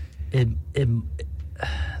 because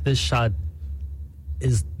this shot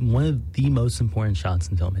is one of the most important shots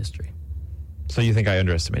in film history. So you think I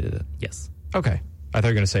underestimated it? Yes. Okay. I thought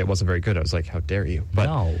you were going to say it wasn't very good. I was like, how dare you? But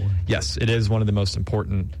no. Yes, it is one of the most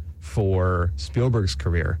important for Spielberg's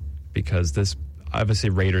career, because this, obviously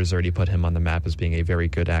Raiders already put him on the map as being a very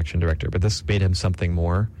good action director, but this made him something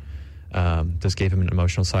more. This gave him an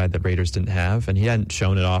emotional side that Raiders didn't have, and he hadn't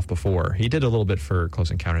shown it off before. He did a little bit for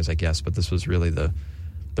Close Encounters, I guess, but this was really the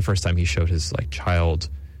first time he showed his child,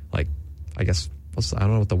 I guess, I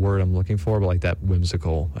don't know what the word I'm looking for, but that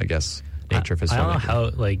whimsical, I guess, nature of his filmmaking. I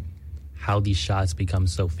don't know how these shots become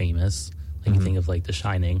so famous. You think of The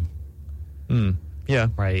Shining. Yeah.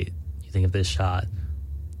 Right? You think of this shot.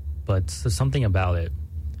 But there's something about it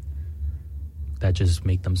that just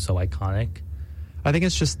make them so iconic. I think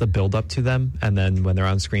it's just the build up to them, and then when they're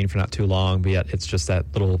on screen for not too long, but yet it's just that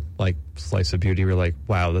little slice of beauty where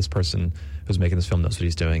wow, this person who's making this film knows what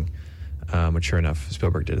he's doing, which sure enough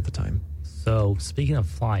Spielberg did at the time. So speaking of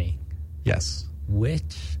flying, yes,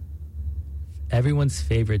 which everyone's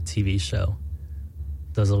favorite TV show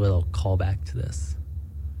does a little callback to this?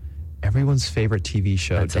 Everyone's favorite TV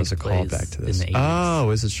show does a callback to this. In the 80s.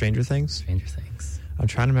 Oh, is it Stranger Things? Stranger Things. I'm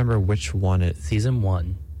trying to remember which one it. Season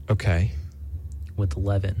 1. Okay. With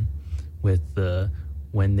 11, with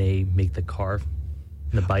when they make the car,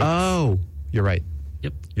 the bike. Oh, you're right.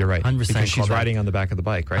 Yep, you're right. 100% because she's riding on the back of the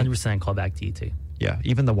bike, right? 100% callback to E.T. Yeah,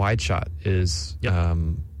 even the wide shot is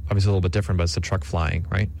obviously a little bit different, but it's the truck flying,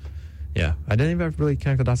 right? Yeah, I didn't even really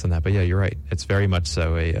connect the dots on that, but yeah, you're right. It's very much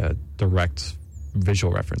so a direct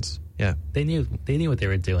visual reference. Yeah, they knew what they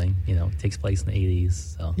were doing. It takes place in the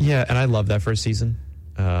 80s. So yeah, and I love that first season.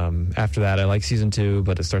 After that, I like season 2,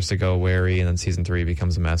 but it starts to go wary, and then season 3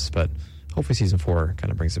 becomes a mess. But hopefully, season 4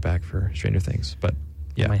 kind of brings it back for Stranger Things. But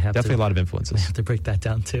yeah, definitely a lot of influences. I have to break that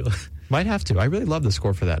down too. Might have to. I really love the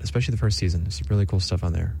score for that, especially the first season. There's some really cool stuff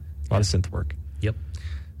on there. A lot of synth work. Yep.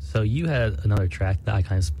 So you had another track that I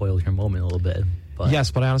kind of spoiled your moment a little bit. But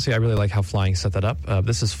yes, but honestly, I really like how Flying set that up.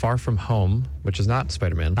 This is Far From Home, which is not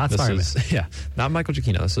Spider-Man. Not Spider-Man. Yeah, not Michael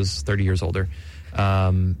Giacchino. This is 30 years older.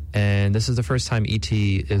 And this is the first time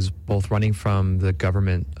E.T. is both running from the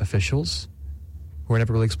government officials, who are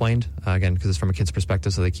never really explained, again, because it's from a kid's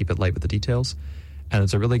perspective, so they keep it light with the details. And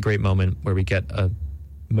it's a really great moment where we get a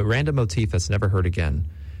random motif that's never heard again,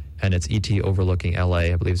 and it's E.T. overlooking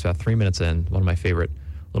L.A. I believe it's about 3 minutes in, one of my favorite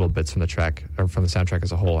little bits from the track, or from the soundtrack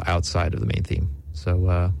as a whole, outside of the main theme.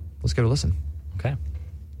 So let's give it a listen. Okay.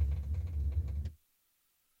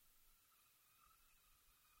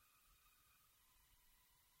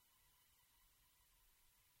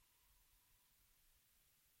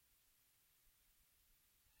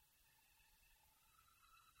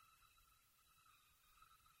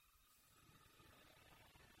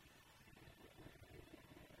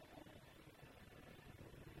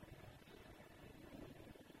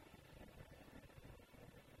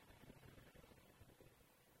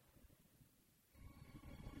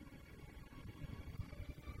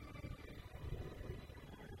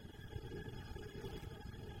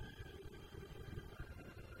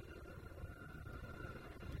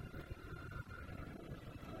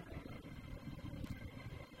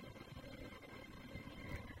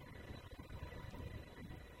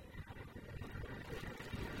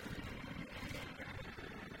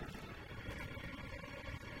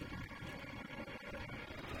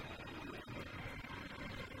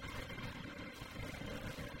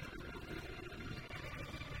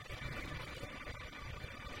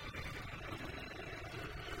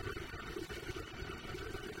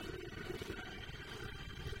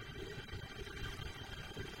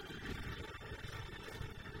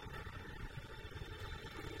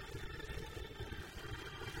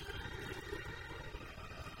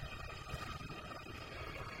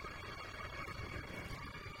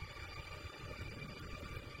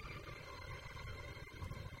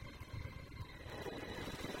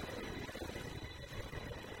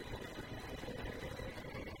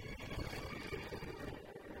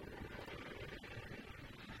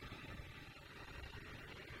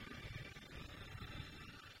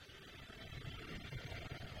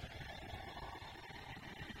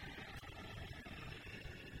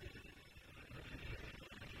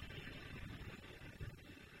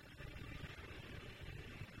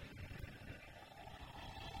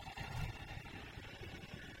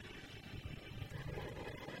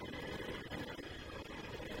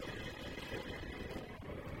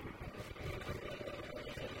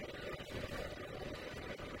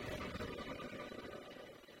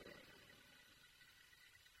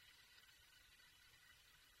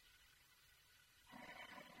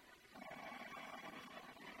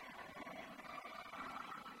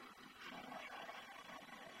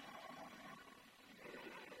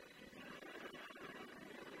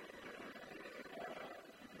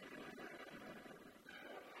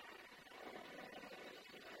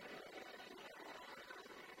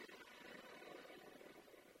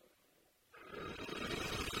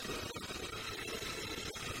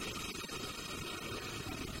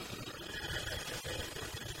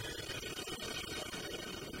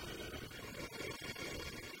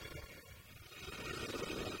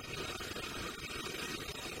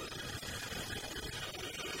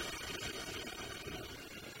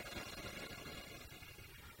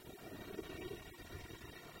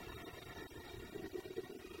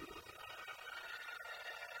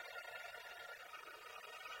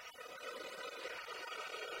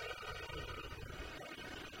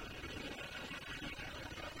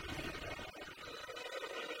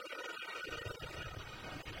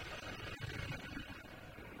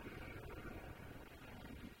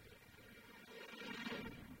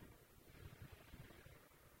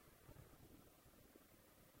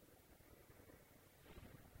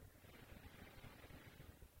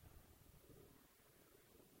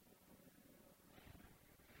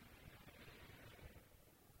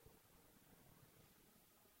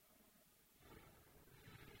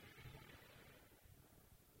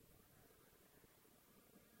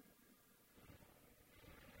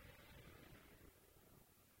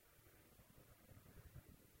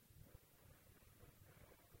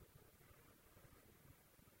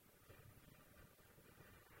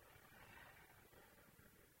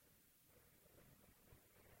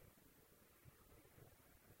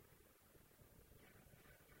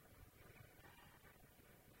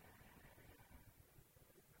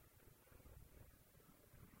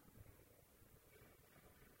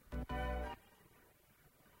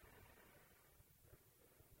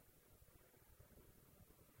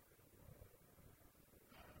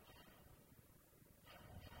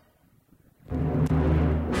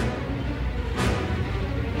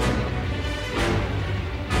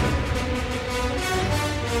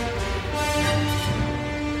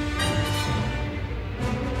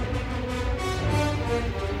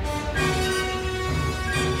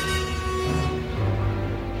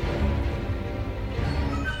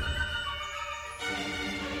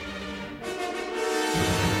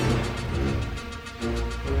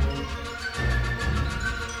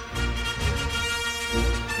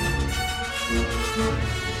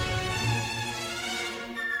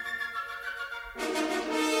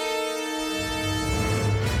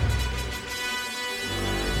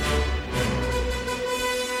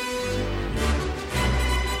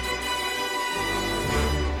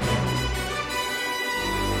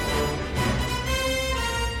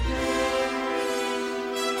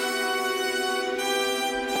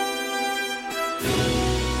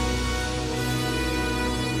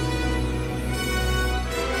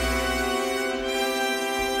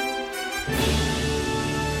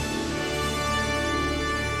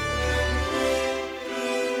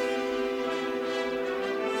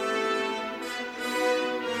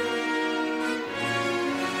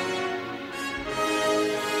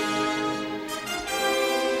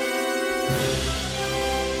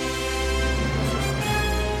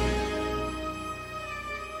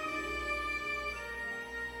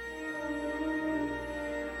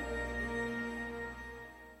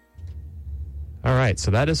 All right,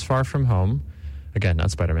 so that is Far From Home. Again, not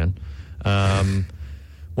Spider-Man.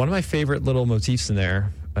 One of my favorite little motifs in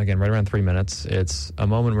there, again, right around 3 minutes, it's a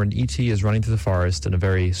moment when E.T. is running through the forest in a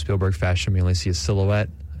very Spielberg fashion. We only see a silhouette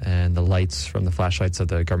and the lights from the flashlights of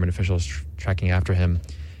the government officials tracking after him.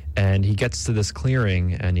 And he gets to this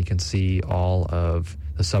clearing, and he can see all of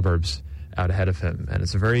the suburbs out ahead of him. And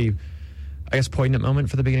it's a very, I guess, poignant moment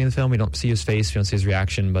for the beginning of the film. We don't see his face, we don't see his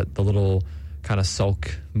reaction, but the little kind of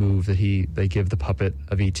sulk move that they give the puppet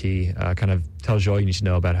of E.T. Kind of tells you all you need to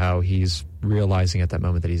know about how he's realizing at that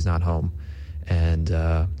moment that he's not home, and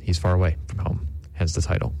he's far away from home, hence the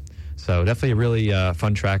title. So definitely a really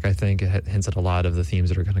fun track, I think. It hints at a lot of the themes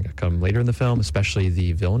that are going to come later in the film, especially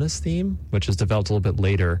the villainous theme, which is developed a little bit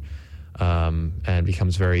later and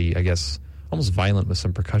becomes very, I guess, almost violent with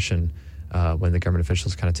some percussion when the government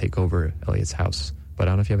officials kind of take over Elliot's house. But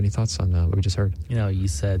I don't know if you have any thoughts on what we just heard. You know, you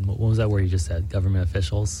said, what was that word you just said? Government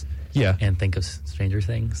officials? Yeah. And think of Stranger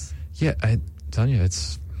Things? Yeah, I'm telling you,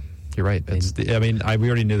 you're right. We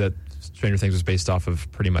already knew that Stranger Things was based off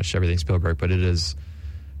of pretty much everything Spielberg, but it is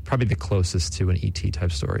probably the closest to an E.T.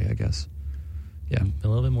 type story, I guess. Yeah. A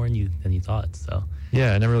little bit more than you thought, so.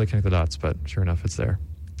 Yeah, I never really connected the dots, but sure enough, it's there.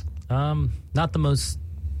 Not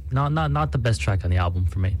the best track on the album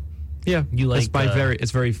for me. Yeah. You like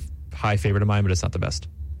it's very high favorite of mine, but it's not the best.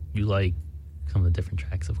 You like some of the different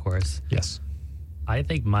tracks, of course. Yes. I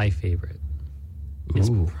think my favorite is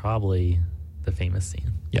probably the famous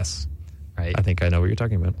scene. Yes. Right? I think I know what you're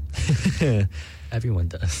talking about. Everyone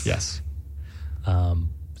does. Yes.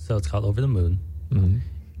 So it's called Over the Moon. Mm-hmm.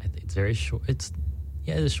 It's very short. It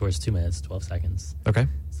is short. It's 2 minutes, 12 seconds. Okay.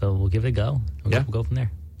 So we'll give it a go. We'll go from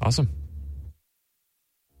there. Awesome.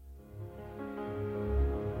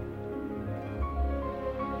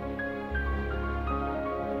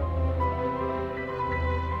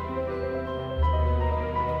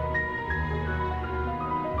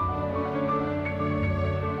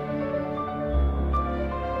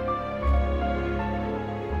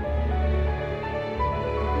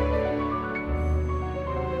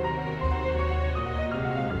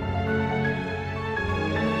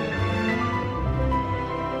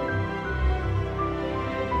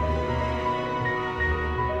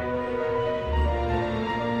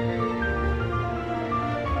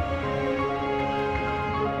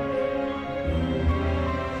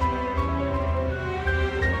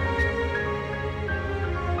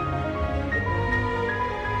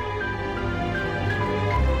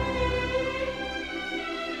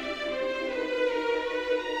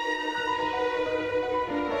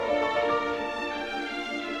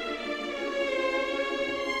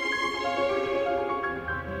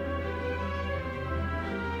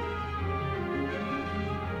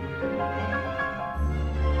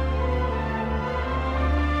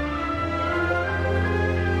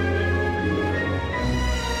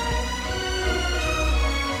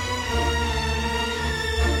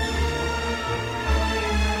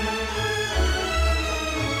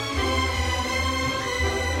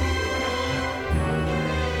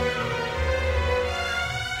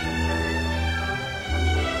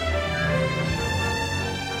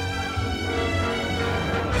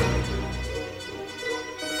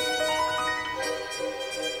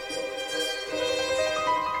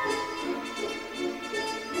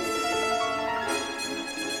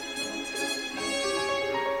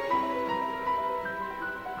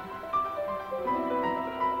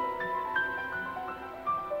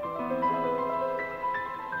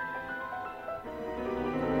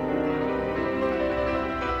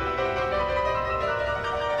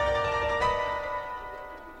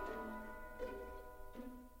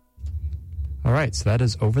 All right, so that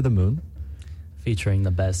is Over the Moon. Featuring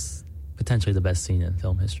potentially the best scene in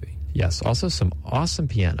film history. Yes, also some awesome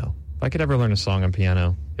piano. If I could ever learn a song on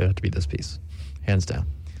piano, it'd have to be this piece. Hands down.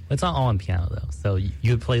 It's not all on piano though. So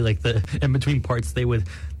you would play like the in between parts. They would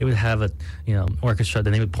have a orchestra.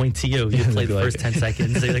 Then they would point to you. You'd play the first 10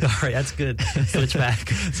 seconds. They're like, all right, that's good. Switch back.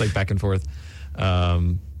 It's like back and forth.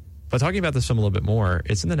 But talking about this film a little bit more,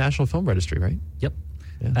 it's in the National Film Registry, right? Yep.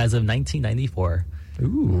 Yeah. As of 1994.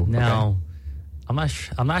 Ooh. Now, okay.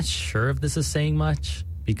 I'm not sure if this is saying much,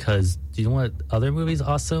 because do you know what other movies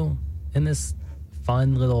also in this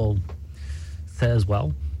fun little set as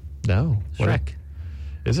well? No. Shrek.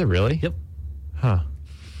 Is it really? Yep. Huh.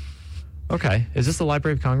 Okay. Is this the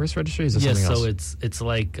Library of Congress registry? Is this something else? So it's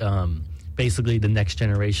like basically the next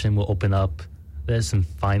generation will open up this and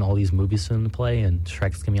find all these movies for them to play, and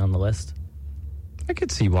Shrek's gonna be on the list. I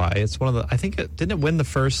could see why. It's one of the. I think didn't it win the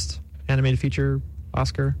first animated feature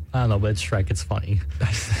Oscar? I don't know, but it's Shrek. It's funny.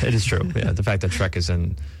 It is true. Yeah, the fact that Shrek is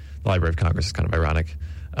in the Library of Congress is kind of ironic.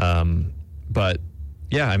 But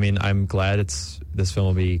Yeah, I mean, I'm glad this film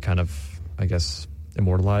will be kind of, I guess,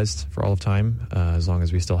 immortalized for all of time, as long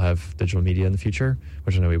as we still have digital media in the future,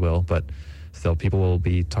 which I know we will, but still, people will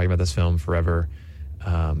be talking about this film forever.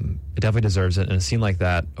 It definitely deserves it, and a scene like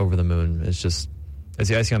that, Over the Moon, is just, it's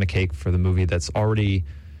the icing on the cake for the movie that's already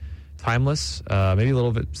timeless, maybe a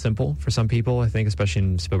little bit simple for some people, I think, especially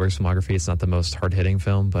in Spielberg's filmography. It's not the most hard-hitting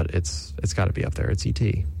film, but it's got to be up there. It's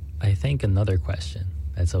E.T. I think another question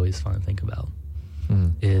that's always fun to think about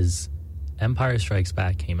is Empire Strikes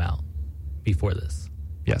Back came out before this.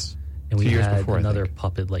 Yes. And we 2 years had before, another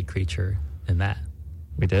puppet-like creature in that.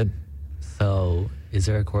 We did. So is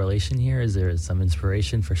there a correlation here? Is there some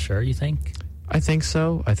inspiration for sure, you think? I think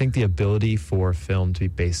so. I think the ability for film to be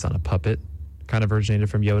based on a puppet kind of originated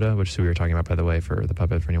from Yoda, which we were talking about, by the way, for the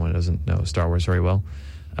puppet, for anyone who doesn't know Star Wars very well.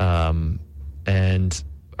 And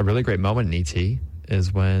a really great moment in E.T.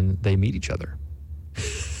 is when they meet each other.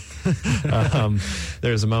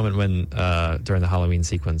 There's a moment when during the Halloween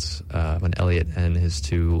sequence when Elliot and his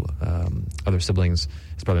two other siblings,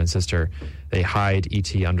 his brother and sister, they hide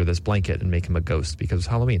E.T. under this blanket and make him a ghost because it's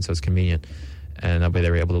Halloween, so it's convenient. And that way they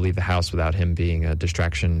were able to leave the house without him being a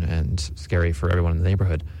distraction and scary for everyone in the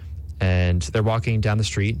neighborhood. And they're walking down the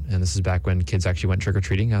street, and this is back when kids actually went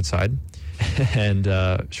trick-or-treating outside. And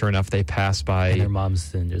sure enough, they pass by... And their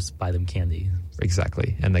moms didn't just buy them candy.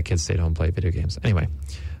 Exactly. And the kids stayed home and played video games. Anyway,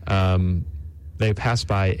 they passed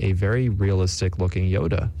by a very realistic-looking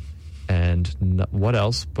Yoda. And what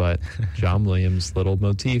else but John Williams' little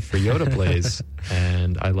motif for Yoda plays.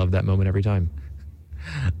 And I love that moment every time.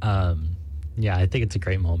 Yeah, I think it's a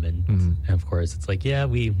great moment. And of course, it's like, yeah,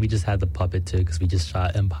 we just had the puppet too because we just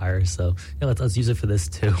shot Empire. So yeah, let's use it for this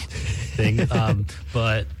too thing.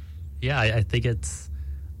 But yeah, I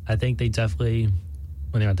think they definitely,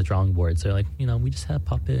 when they're at the drawing boards, they're like, we just had a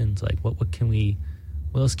puppet, and it's like, what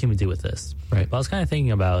else can we do with this? Right. But I was kind of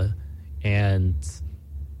thinking about, and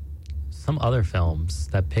some other films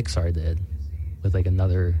that Pixar did with like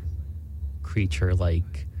another creature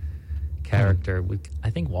like character. I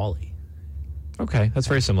think WALL-E. Okay, that's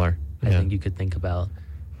very similar. I think you could think about,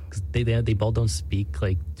 because they both don't speak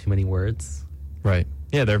like too many words. Right.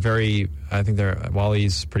 Yeah, they're very. I think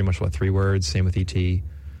WALL-E's pretty much 3 words. Same with E.T.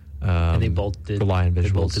 And they both did rely on visuals. They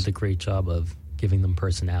both did a great job of giving them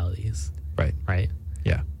personalities. Right. Right.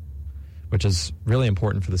 Yeah, which is really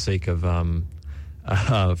important for the sake of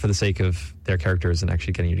their characters and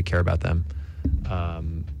actually getting you to care about them.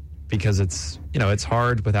 Because it's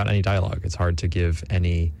hard without any dialogue. It's hard to give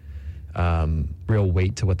any real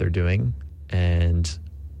weight to what they're doing, and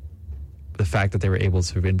the fact that they were able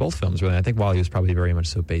to in both films, really, I think WALL-E was probably very much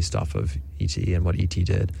so based off of E.T. and what E.T.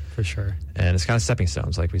 did. For sure. And it's kind of stepping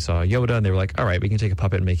stones. Like we saw Yoda, and they were like, all right, we can take a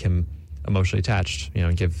puppet and make him emotionally attached,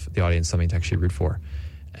 and give the audience something to actually root for.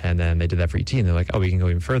 And then they did that for E.T., and they're like, oh, we can go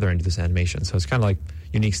even further into this animation. So it's kind of like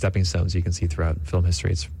unique stepping stones you can see throughout film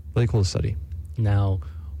history. It's really cool to study. Now,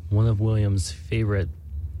 one of Williams' favorite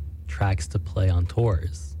tracks to play on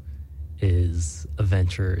tours is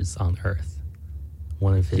Adventures on Earth.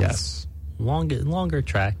 One of his longer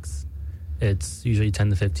tracks. It's usually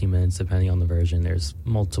 10 to 15 minutes, depending on the version. There's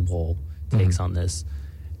multiple takes on this.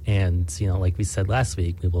 And, like we said last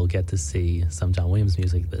week, we will get to see some John Williams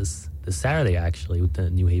music this Saturday, actually, with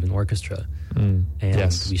the New Haven Orchestra. And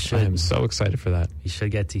yes, I am so excited for that. We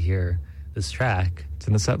should get to hear this track. It's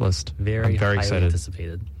in the set list. I'm very excited.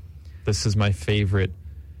 Anticipated. This is my favorite.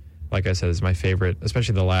 Like I said, it's my favorite,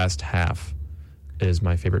 especially the last half is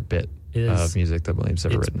my favorite bit of music that Williams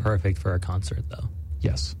ever written. It's perfect for a concert, though.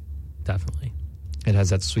 Yes. Definitely. It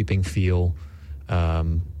has that sweeping feel. We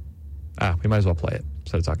might as well play it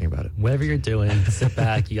instead of talking about it. Whatever you're doing, sit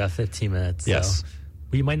back. You got 15 minutes. Yes. So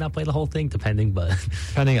we might not play the whole thing, depending, but...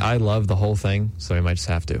 I love the whole thing, so we might just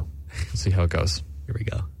have to. We'll see how it goes. Here we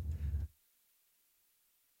go.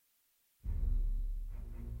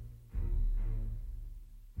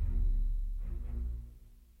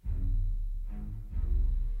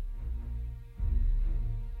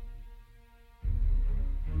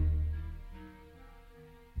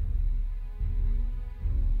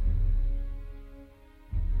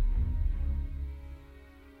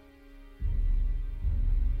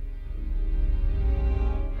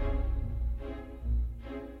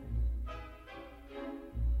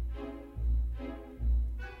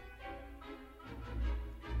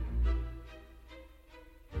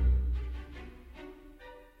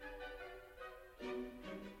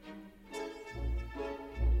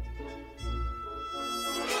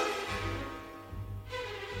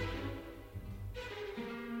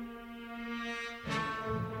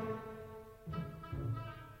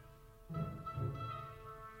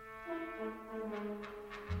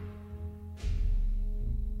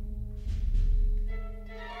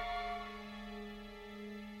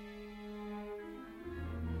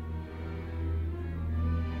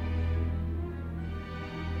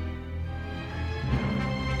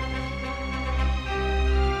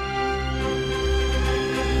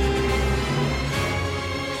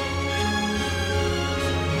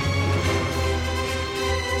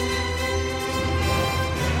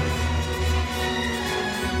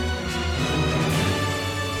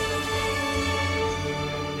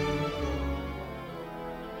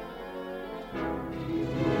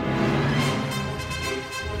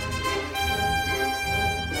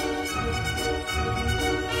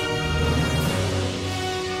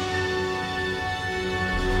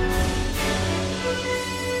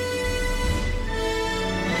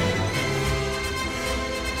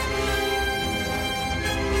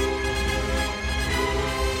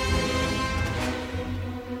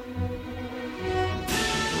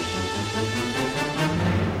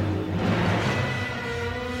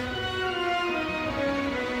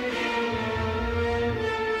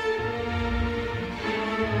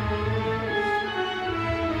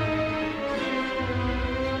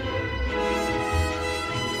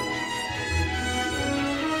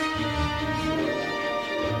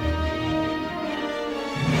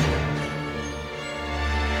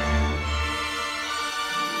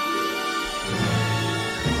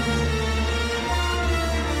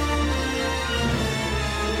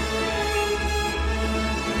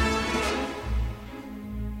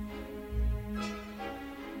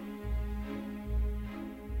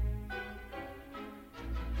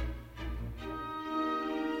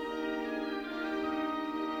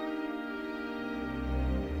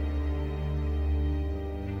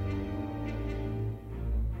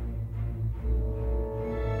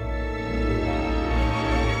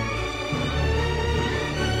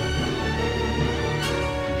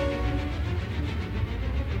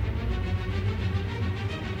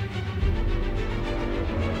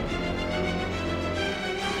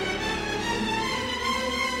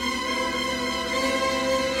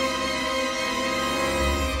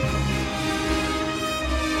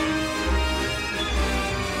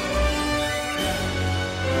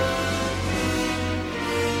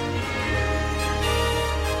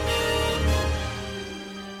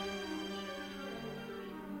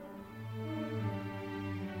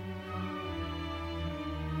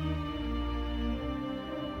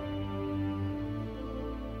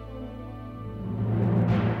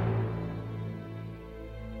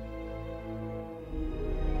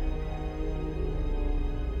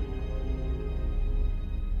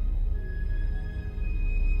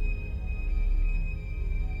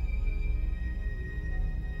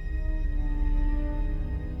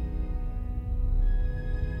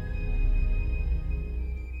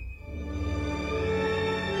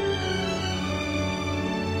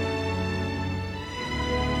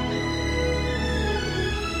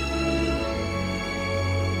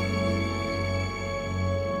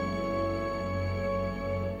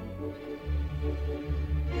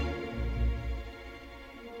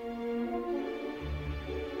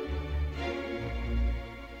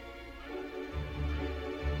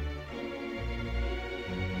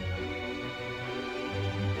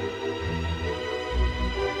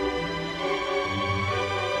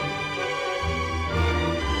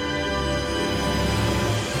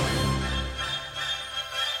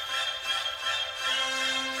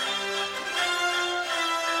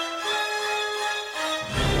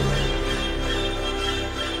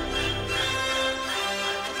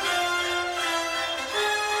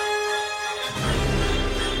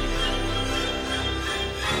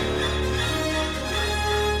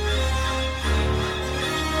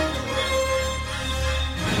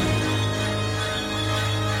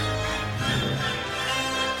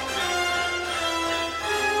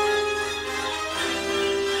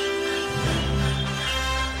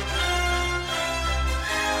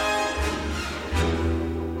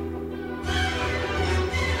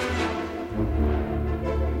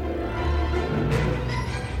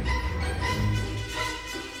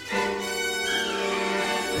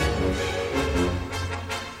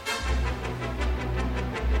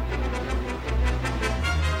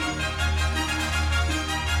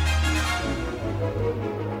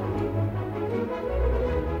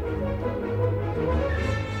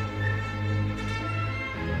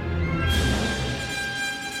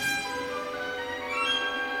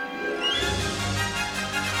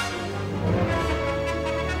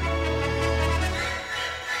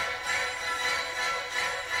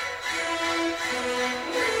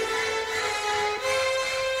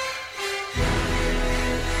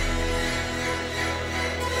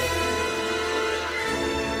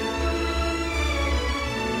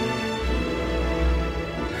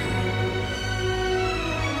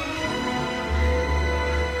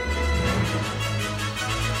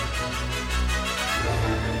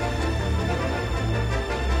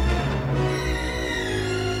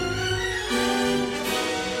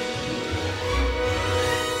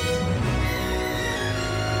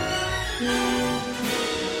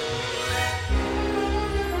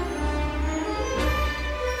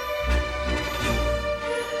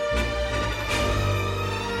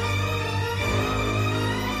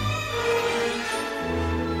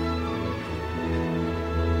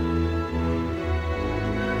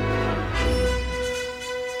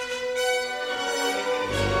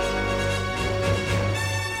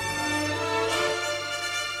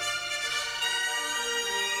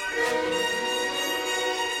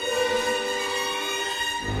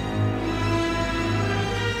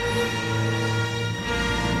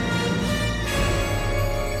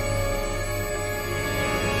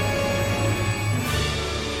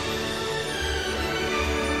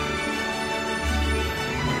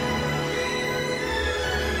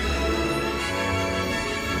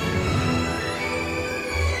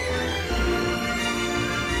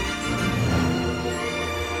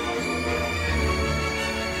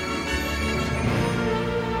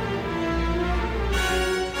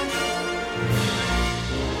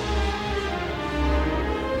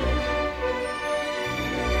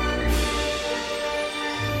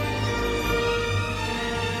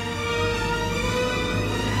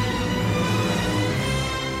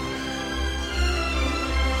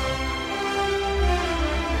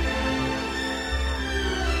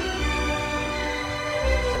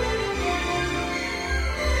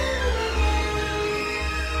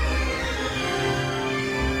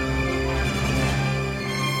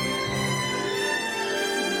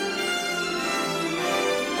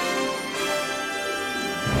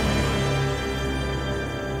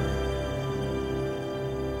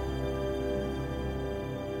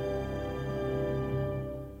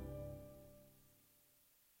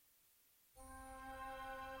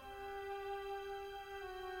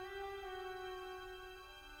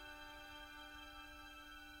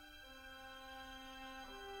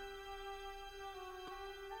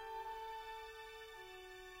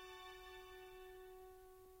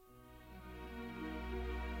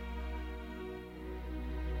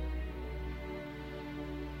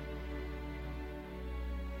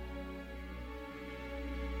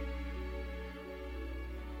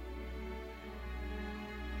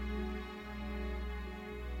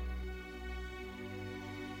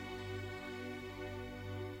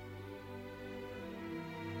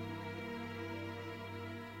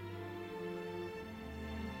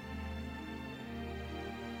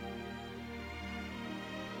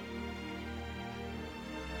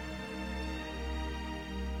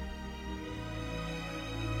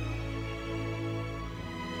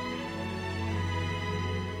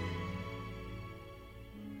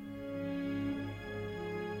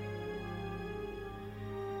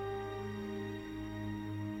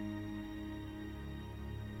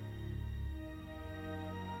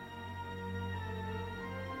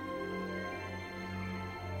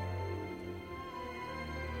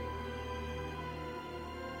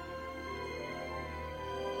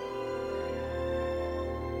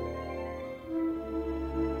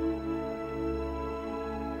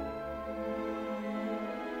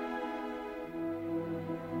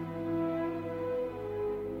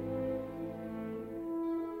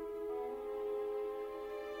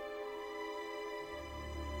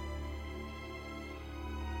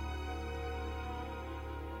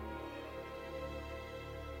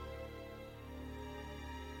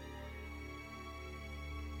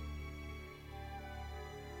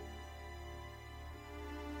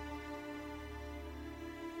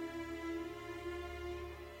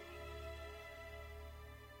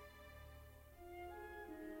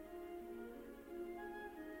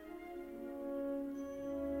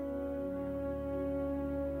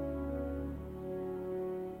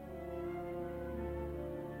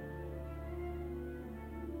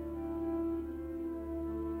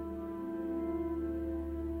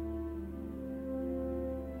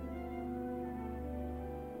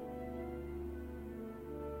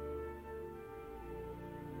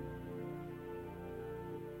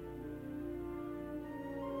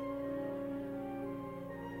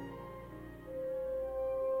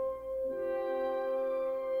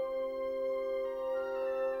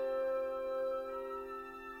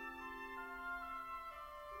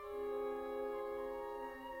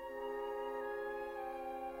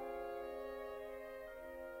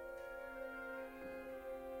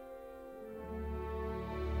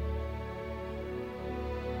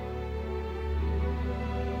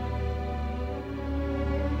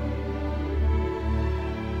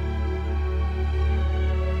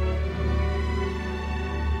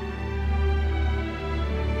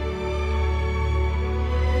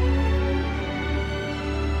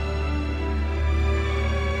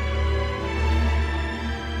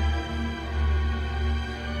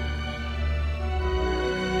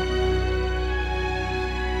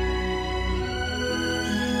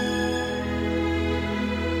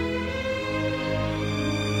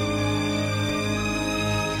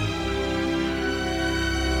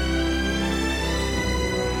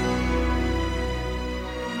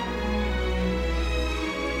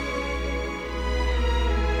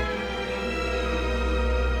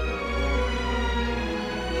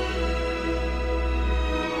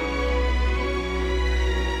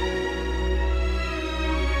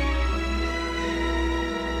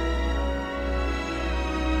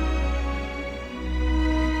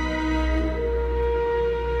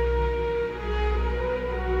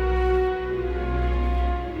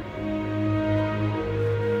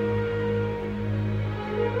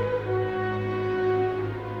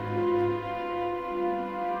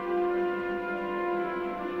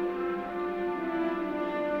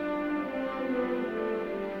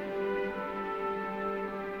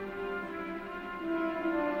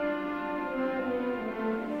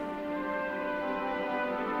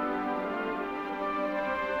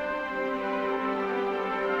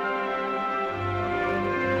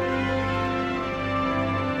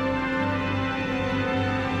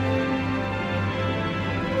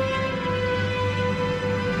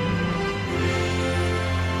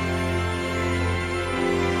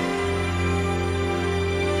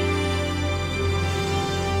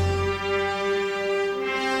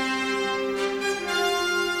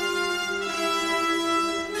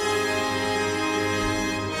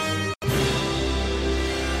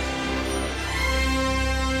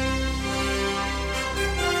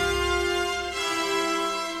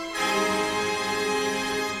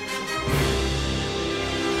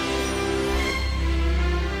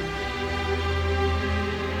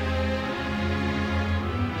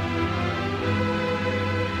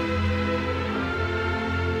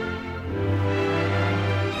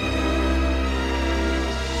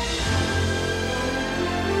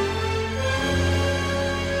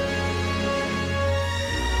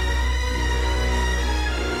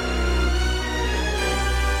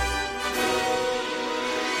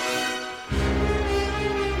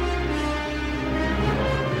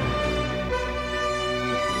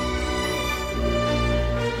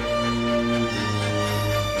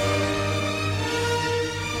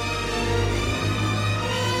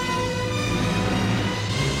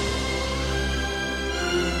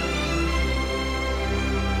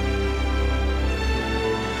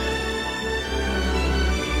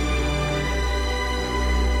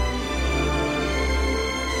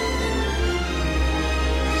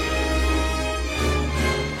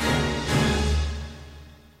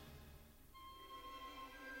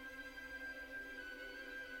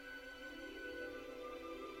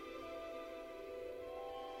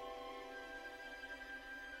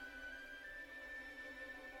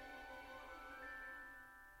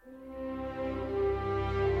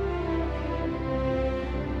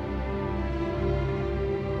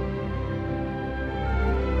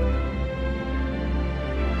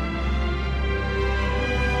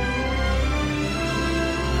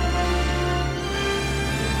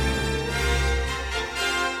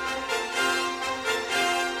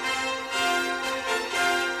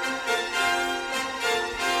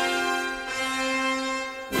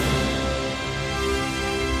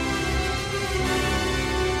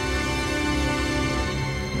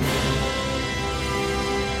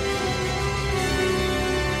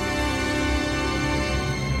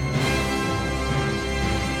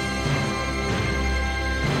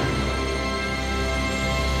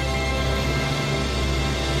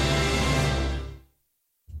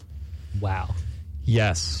 Wow.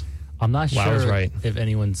 Yes. I'm not Wow, I was sure right. if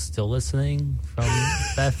anyone's still listening from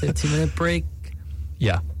that 15-minute break,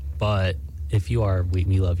 Yeah. but if you are, we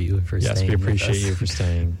love you for Yes, staying we with appreciate us. you for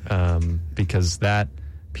staying, because that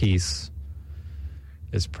piece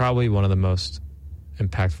is probably one of the most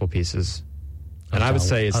impactful pieces. And I would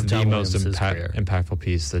say it's the most impactful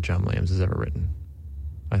piece that John Williams has ever written,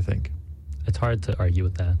 I think. It's hard to argue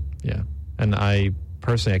with that. Yeah. And I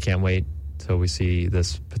can't wait till we see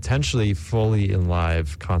this potentially fully in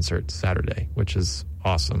live concert Saturday, which is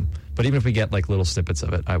awesome. But even if we get like little snippets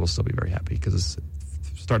of it, I will still be very happy because it's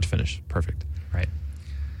start to finish perfect. Right.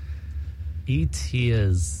 E.T.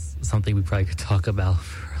 is something we probably could talk about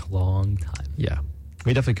for a long time. Yeah.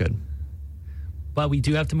 We definitely could. But we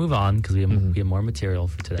do have to move on because we have more material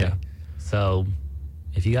for today. Yeah. So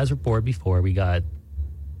if you guys were bored before, we got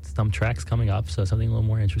some tracks coming up, so something a little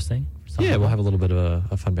more interesting. Yeah, we'll have a little bit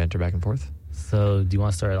of a fun banter back and forth. So do you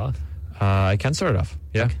want to start it off? I can start it off.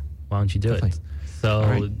 Yeah. Okay. Why don't you do Definitely. it? So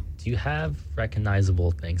right. do you have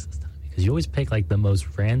recognizable things this time? Because you always pick like the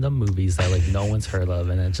most random movies that like no one's heard of,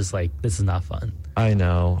 and it's just like, this is not fun. I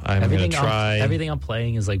know. I'm going to try. Everything I'm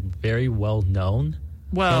playing is like very well known.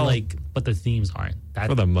 Well, but the themes aren't.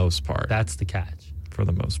 For the most part. That's the catch. For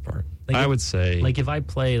the most part. Like I would say. Like if I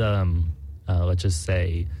played, let's just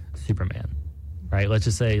say Superman, right? Let's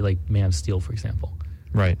just say like Man of Steel, for example.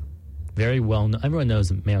 Right. Very well known. Everyone knows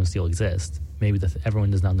that Man of Steel exists. Maybe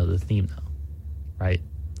everyone does not know the theme though, right?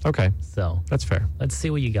 Okay. So that's fair. Let's see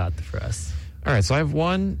what you got for us. All right. So I have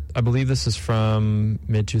one. I believe this is from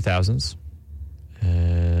mid-2000s.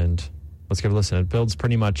 And let's give it a listen. It builds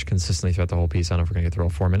pretty much consistently throughout the whole piece. I don't know if we're going to get through all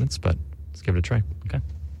 4 minutes, but let's give it a try. Okay.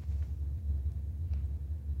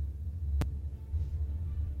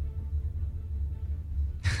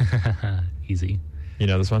 Easy. You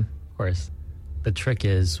know this one? Of course. The trick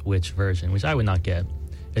is which version, which I would not get.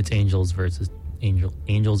 It's Angels versus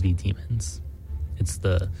Angels v Demons. It's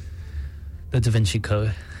the Da Vinci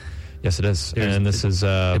Code. Yes, it is. And this is...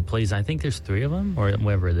 it plays, I think there's 3 of them, or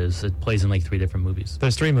whatever it is. It plays in like 3 different movies.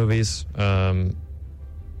 There's 3 movies. And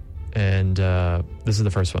this is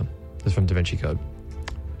the first one. This is from Da Vinci Code.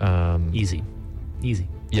 Easy.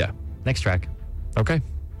 Yeah. Next track. Okay.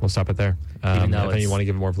 We'll stop it there. If you want to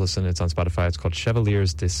give it more of a listen, it's on Spotify. It's called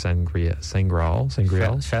Chevaliers de Sangreal.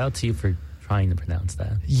 Shout out to you for trying to pronounce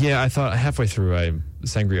that. Yeah, I thought halfway through,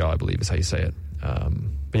 Sangreal, I believe, is how you say it.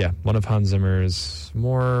 But yeah, one of Hans Zimmer's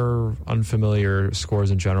more unfamiliar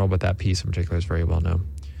scores in general, but that piece in particular is very well known.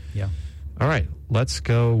 Yeah. All right, let's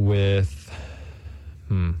go with...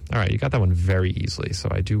 All right, you got that one very easily, so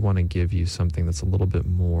I do want to give you something that's a little bit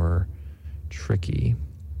more tricky.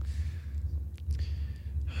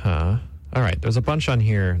 All right, there's a bunch on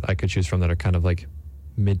here I could choose from that are kind of like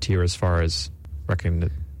mid-tier as far as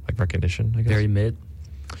recognition, I guess. Very mid?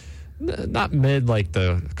 Not mid like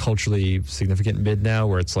the culturally significant mid now,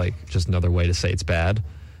 where it's like just another way to say it's bad.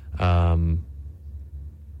 You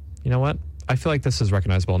know what? I feel like this is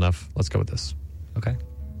recognizable enough. Let's go with this. Okay.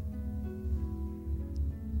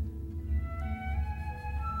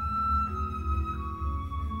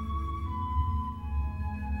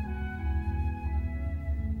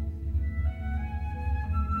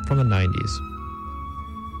 From the 90s.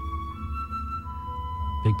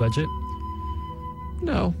 Big budget?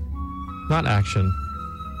 No. Not action.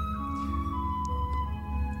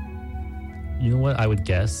 You know what I would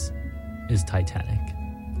guess is Titanic.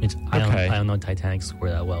 I don't know Titanic score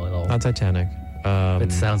that well at all. Not Titanic.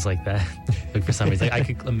 It sounds like that. Like for some reason, I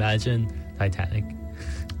could imagine Titanic.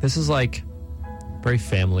 This is like very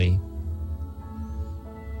family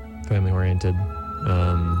oriented.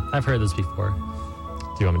 I've heard this before.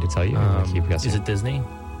 Do you want me to tell you? Keep guessing. Is it Disney?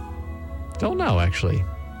 Don't know, actually.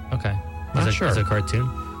 Okay. Not sure. Is it a cartoon?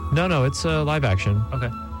 No, it's a live action. Okay.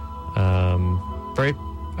 I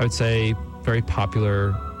would say, very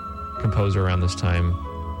popular composer around this time,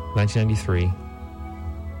 1993.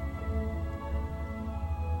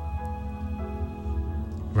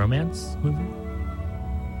 Romance movie?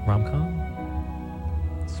 Rom-com?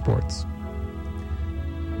 Sports.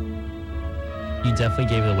 You definitely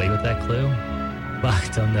gave it away with that clue, but I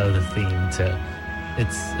don't know the theme to.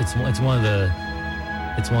 It's one of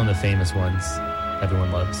the famous ones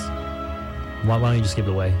everyone loves. Why don't you just give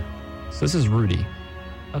it away? So this is Rudy.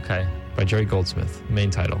 Okay. By Jerry Goldsmith,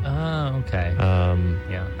 main title. Oh, okay.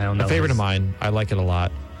 Yeah, I don't know. A favorite of mine. I like it a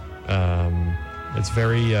lot. It's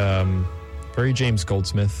very James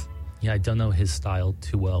Goldsmith. Yeah, I don't know his style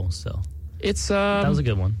too well, so it's that was a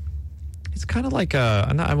good one. It's kind of like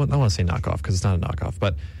I want to say knockoff because it's not a knockoff,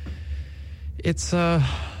 but it's I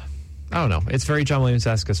don't know. It's very John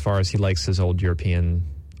Williams-esque as far as he likes his old European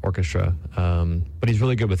orchestra, but he's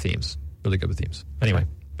really good with themes. Really good with themes. Anyway,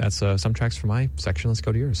 that's some tracks for my section. Let's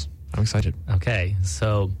go to yours. I'm excited. Okay,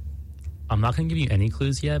 so I'm not going to give you any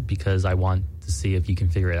clues yet because I want to see if you can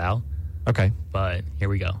figure it out. Okay. But here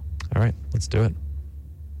we go. All right, let's do it.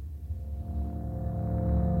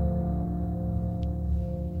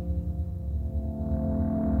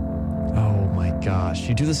 Oh my gosh,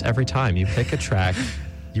 you do this every time. You pick a track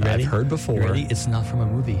You ready? I've heard before. You ready? It's not from a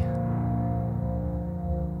movie.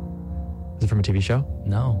 Is it from a TV show?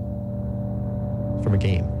 No. From a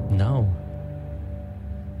game? No.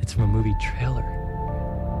 It's from a movie trailer.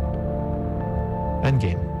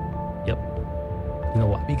 Endgame. Yep. You know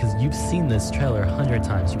why? Because you've seen this trailer 100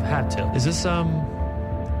 times. You had to. Is this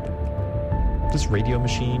Radio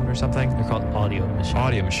Machine or something? They're called Audio Machine.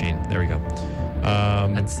 Audio Machine. There we go.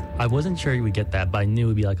 I wasn't sure you would get that, but I knew it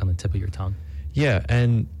would be like on the tip of your tongue. Yeah,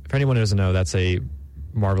 and for anyone who doesn't know, that's a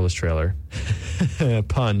marvelous trailer.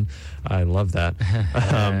 Pun. I love that.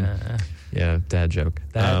 Yeah, dad joke.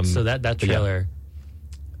 That trailer,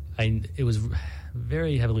 it was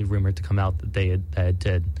very heavily rumored to come out that it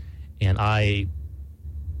did, and I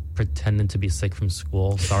pretended to be sick from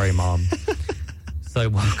school. Sorry, Mom. So I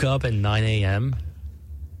woke up at 9 a.m.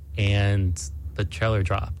 and the trailer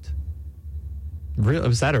dropped. Really?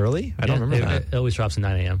 Was that early? I don't remember that. It always drops at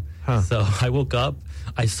 9 a.m. Huh. So I woke up,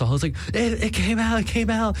 I saw, I was like, it came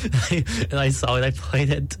out. And I saw it, I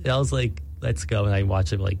played it, and I was like, let's go. And I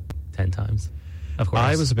watched it like 10 times. Of course.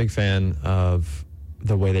 I was a big fan of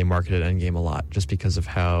the way they marketed Endgame a lot, just because of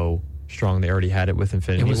how strong they already had it with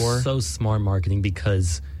Infinity War. It was so smart marketing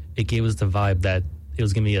because it gave us the vibe that it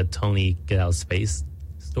was going to be a Tony get out of space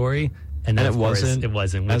story. And then it wasn't. It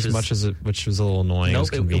wasn't. Which was a little annoying.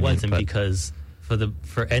 Nope, it wasn't, because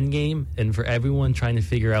for Endgame and for everyone trying to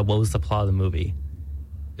figure out what was the plot of the movie,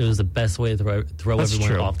 it was the best way to throw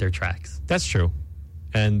everyone off their tracks. That's true.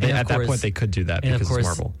 And at that point, they could do that because it's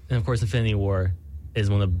Marvel. And of course, Infinity War is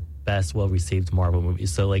one of the best, well-received Marvel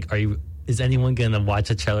movies. So, like, is anyone going to watch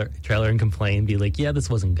a trailer and complain and be like, yeah, this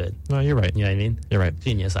wasn't good? No, you're right. You know what I mean? You're right.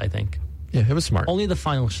 Genius, I think. Yeah, it was smart. Only the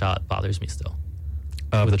final shot bothers me still.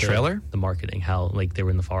 With the trailer? The marketing, how, like, they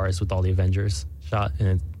were in the forest with all the Avengers shot,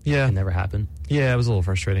 and it never happened. Yeah, it was a little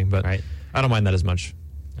frustrating, but right. I don't mind that as much.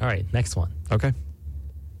 All right, next one. Okay.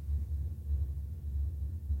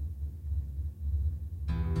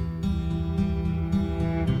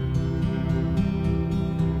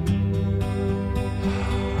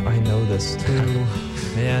 I know this too.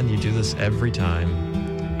 Man, you do this every time.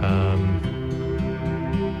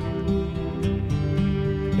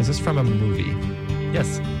 Is this from a movie?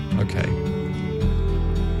 Yes. Okay.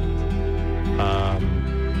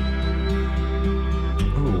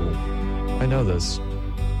 I know this.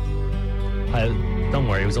 Don't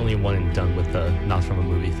worry, it was only one and done with the not from a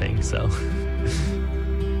movie thing, so.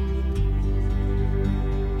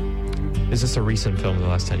 Is this a recent film in the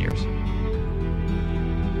last 10 years?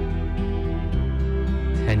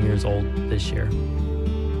 10 years old this year.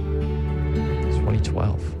 It's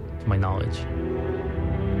 2012. To my knowledge.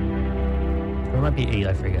 Or it might be 8,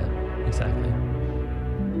 I forget exactly.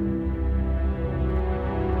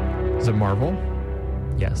 Is it Marvel?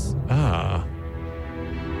 Yes. Ah.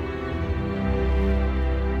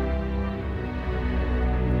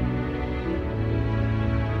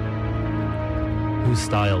 Whose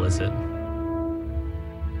style is it?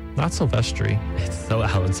 Not Silvestri. It's so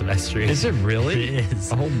Alan Silvestri. Is it really? It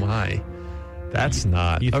is. Oh my. That's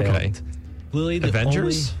not. You okay. failed. Lily,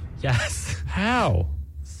 Avengers? Yes. How?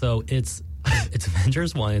 So it's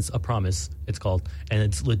Avengers 1, it's a promise, it's called, and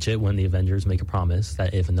it's legit when the Avengers make a promise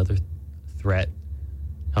that if another threat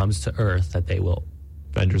comes to Earth, that they will...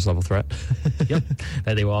 Avengers level threat? Yep.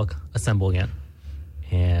 That they will all assemble again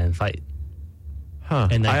and fight. Huh.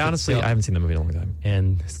 And I haven't seen the movie in a long time.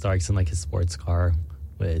 And Stark's in like his sports car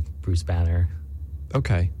with Bruce Banner.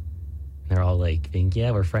 Okay. And they're all like,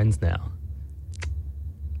 yeah, we're friends now.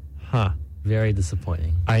 Huh. Very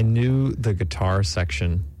disappointing. I knew the guitar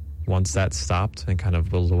section. Once that stopped and kind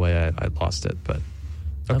of whittled away, I lost it. But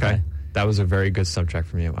okay. That was a very good soundtrack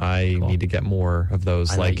from you. I need to get more of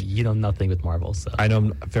those. You know nothing with Marvel, so I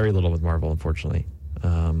know very little with Marvel, unfortunately.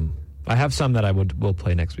 I have some that will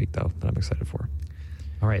play next week, though, that I'm excited for.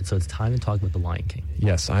 All right, so it's time to talk about The Lion King.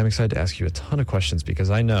 Yes, I'm excited to ask you a ton of questions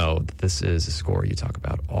because I know that this is a score you talk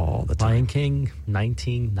about all the time. Lion King,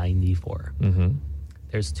 1994. Mm-hmm.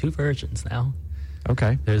 There's 2 versions now.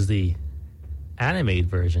 Okay. There's the animated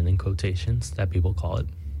version, in quotations, that people call it.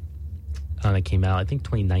 That came out, I think,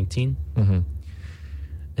 2019. Mm-hmm.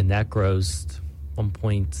 And that grossed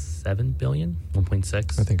 1.7 billion,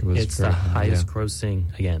 1.6. I think it was. It's the highest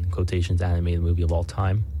grossing, again, quotations, animated movie of all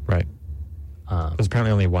time. Right. There's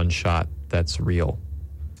apparently only one shot that's real.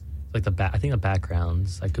 Like I think the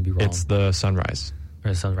backgrounds, I could be wrong. It's the sunrise.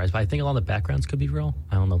 Or the sunrise, but I think a lot of the backgrounds could be real.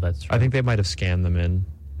 I don't know if that's true. I think they might have scanned them in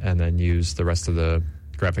and then used the rest of the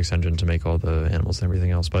graphics engine to make all the animals and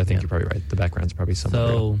everything else. But I think you're probably right. The background's probably somewhat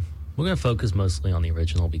real. We're going to focus mostly on the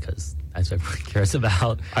original because that's what everyone cares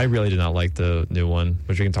about. I really did not like the new one,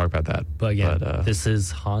 which we can talk about that. But again, this is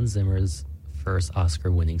Hans Zimmer's first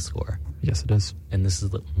Oscar-winning score. Yes, it is. And this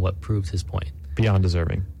is what proved his point. Beyond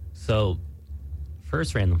deserving. So,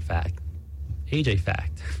 first random fact, AJ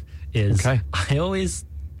fact, is I always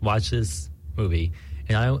watch this movie,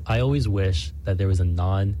 and I always wish that there was a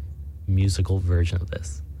non-musical version of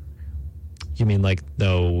this. You mean like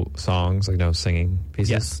no songs, like no singing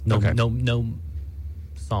pieces? Yes, no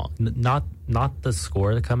song, not the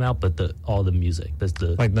score to come out, but all the music.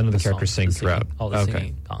 Like none of the characters sing throughout. All the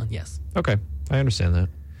singing gone. Yes. Okay, I understand that.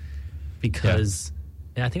 Because,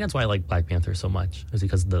 and I think that's why I like Black Panther so much, is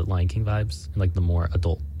because of the Lion King vibes and like the more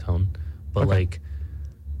adult tone. But like,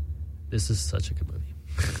 this is such a good movie.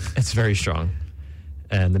 It's very strong,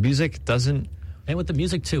 and the music doesn't. And with the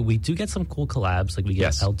music too, we do get some cool collabs. Like we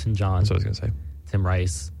get Elton John. That's what I was gonna say. Tim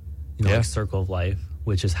Rice. Like Circle of Life,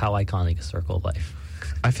 which is how iconic is Circle of Life.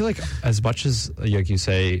 I feel like as much as like you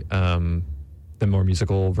say, the more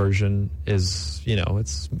musical version is,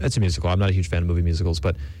 it's a musical. I'm not a huge fan of movie musicals,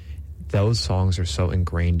 but those songs are so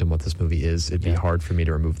ingrained in what this movie is. It'd be hard for me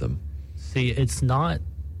to remove them. See, it's not.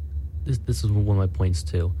 This is one of my points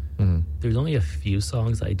too. Mm-hmm. There's only a few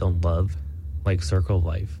songs I don't love, like Circle of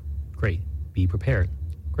Life. Great. Be Prepared.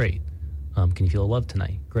 Great. Can You Feel the Love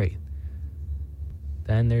Tonight? Great.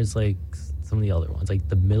 Then there's like some of the other ones. Like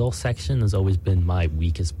the middle section has always been my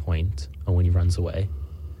weakest point when he runs away.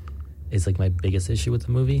 It's like my biggest issue with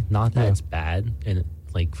the movie. Not that it's bad, and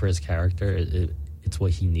like for his character, it's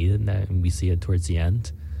what he needed, and we see it towards the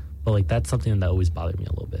end. But like that's something that always bothered me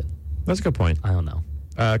a little bit. That's a good point. I don't know.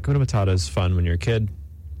 Hakuna Matata is fun when you're a kid.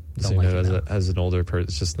 As an older person,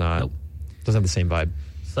 it's just not. Nope. Doesn't have the same vibe.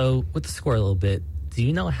 So with the score a little bit, do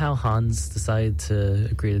you know how Hans decided to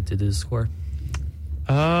agree to do the score?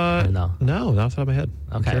 No, not off the top of my head.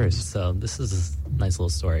 I'm curious. So this is a nice little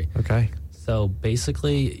story. Okay. So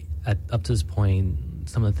basically, up to this point,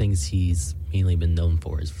 some of the things he's mainly been known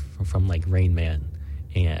for is from like Rain Man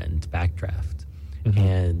and Backdraft. Mm-hmm.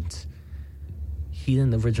 And he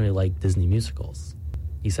didn't originally like Disney musicals.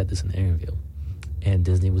 He said this in an interview. And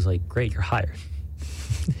Disney was like, great, you're hired.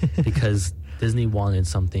 Because Disney wanted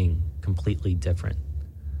something completely different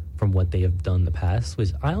from what they have done in the past,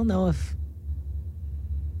 which I don't know if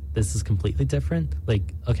this is completely different.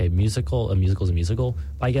 Like, okay, a musical's a musical.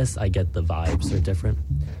 But I guess I get the vibes are different.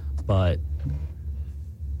 But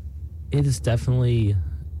it is definitely,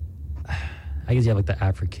 I guess you have like the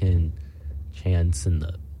African chants and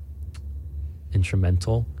the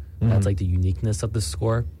instrumental. Mm-hmm. That's like the uniqueness of the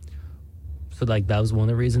score. So like that was one of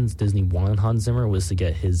the reasons Disney wanted Hans Zimmer, was to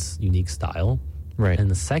get his unique style. Right.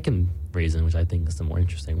 And the second reason, which I think is the more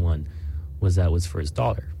interesting one, was that was for his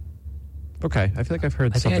daughter. Okay. I feel like I've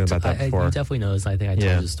heard something about that before. I definitely know this. I think I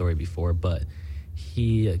told this story before, but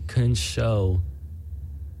he couldn't show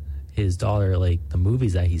his daughter like the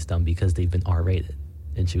movies that he's done because they've been R-rated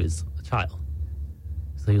and she was a child.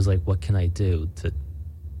 So he was like, what can I do to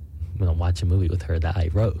watch a movie with her that I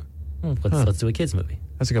wrote? Let's do a kids movie.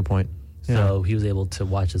 That's a good point. Yeah. So he was able to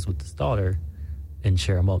watch this with his daughter and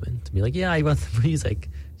share a moment to be like, yeah, I wrote the music.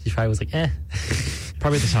 She probably was like,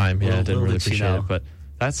 Probably at the time, didn't really appreciate it. But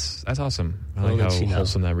that's awesome. I like how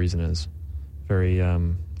wholesome that reason is. Very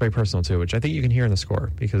very personal too, which I think you can hear in the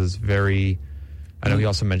score because it's very. I know he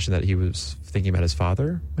also mentioned that he was thinking about his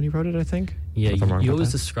father when he wrote it. I think. Yeah, you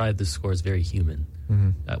always describe the score as very human,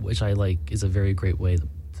 which I like is a very great way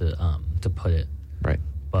to put it. Right.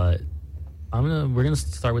 But we're gonna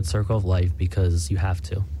start with Circle of Life because you have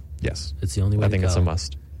to. Yes, it's the only way. I think it's a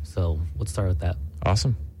must. So let's start with that.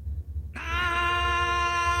 Awesome.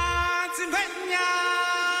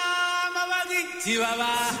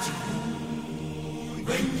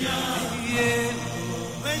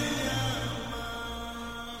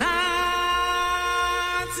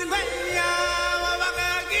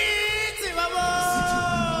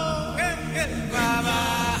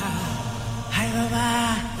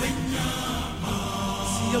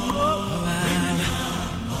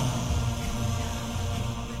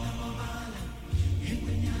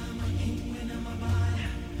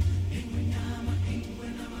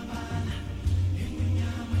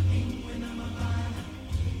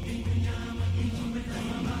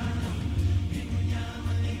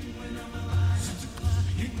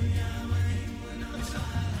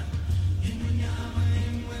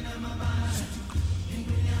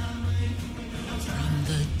 From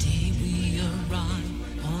the day we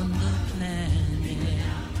arrived on the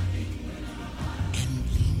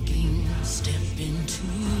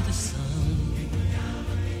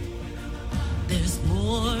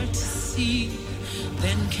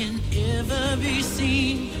than can ever be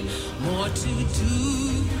seen, more to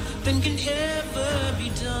do than can ever be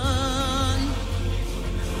done.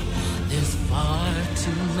 There's far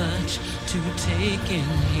too much to take in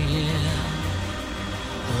here,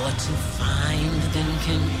 more to find than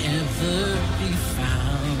can ever be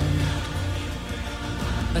found.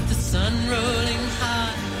 But the sun rolling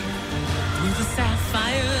high through the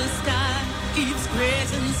sapphire sky keeps great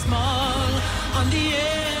and small on the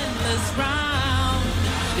endless round.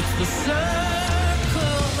 It's the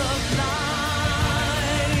circle of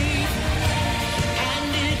life, and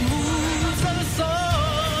it moves our soul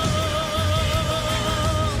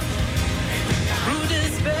through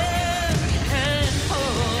despair and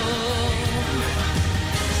hope,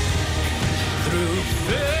 through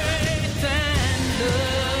faith and love,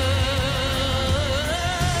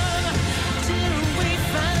 till we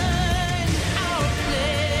find our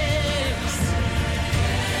place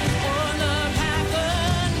on the path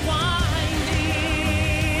unwinding,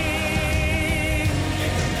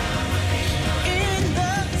 in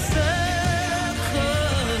the circle of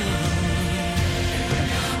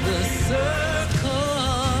life.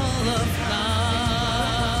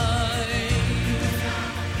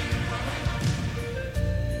 And it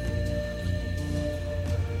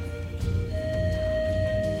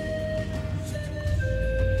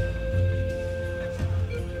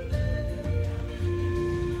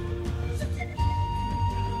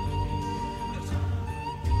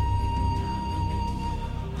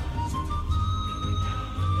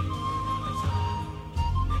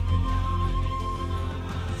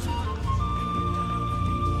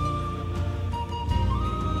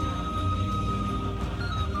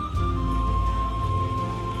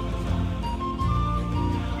us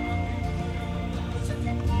all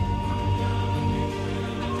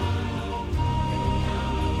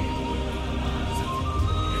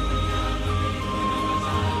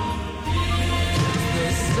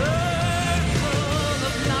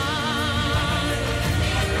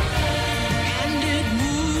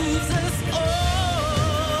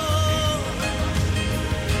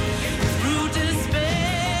through despair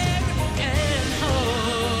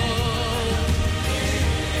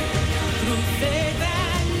and hope, through faith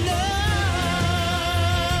and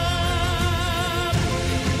love,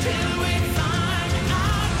 till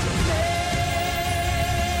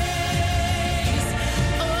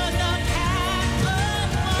we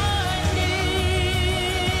find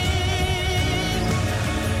our place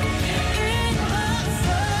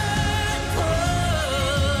on the path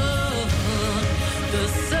unwinding,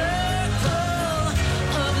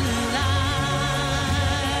 in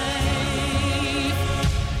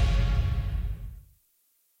the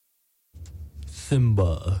circle of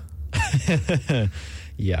life. Simba.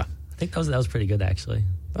 Yeah. I think that was pretty good, actually.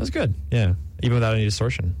 That was good. Yeah. Even without any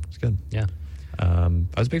distortion. It's good. Yeah. I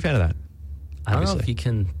was a big fan of that. I don't know Obviously. if you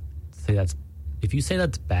can say that's... If you say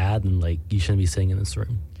that's bad, then, like, you shouldn't be sitting in this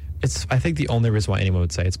room. I think the only reason why anyone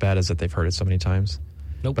would say it's bad is that they've heard it so many times.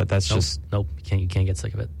 Nope. But that's Nope. just Nope. You can't get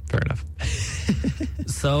sick of it. fair enough.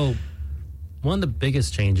 So, one of the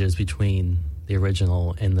biggest changes between the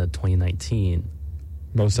original and the 2019,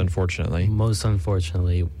 Most unfortunately. most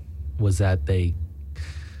unfortunately, was that they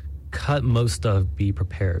cut most of Be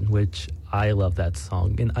Prepared, which I love that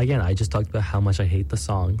song. And again, I just talked about how much I hate the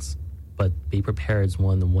songs, but Be Prepared is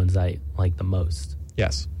one of the ones I like the most.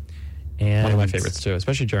 Yes. And One of my favorites too,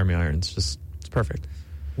 especially Jeremy Irons. It's perfect.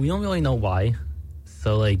 we don't really know why.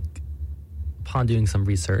 So, like, upon doing some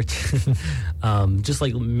research, just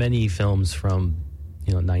like many films from,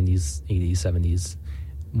 90s, 80s, 70s,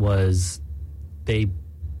 was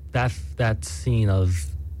that scene of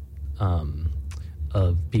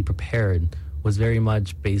Be Prepared was very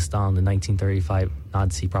much based on the 1935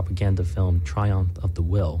 Nazi propaganda film Triumph of the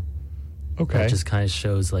Will. Okay. That just kind of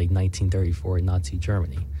shows like 1934 Nazi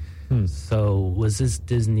Germany. So was this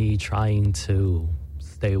Disney trying to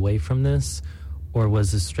stay away from this, or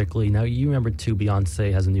was this strictly... Now, you remember, too,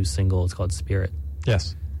 Beyonce has a new single. It's called Spirit.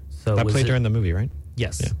 Yes. So That was played it- during the movie, right?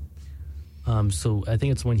 Yes. Yeah. So I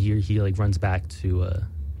think it's when he like runs back to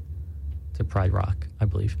Pride Rock, I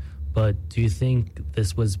believe. But do you think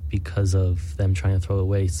this was because of them trying to throw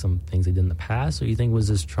away some things they did in the past, or do you think it was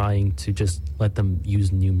just trying to just let them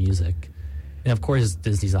use new music? And of course,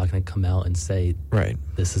 Disney's not going to come out and say, Right.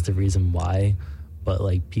 this is the reason why. But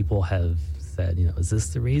like, people have said, is this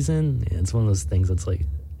the reason? And it's one of those things that's like,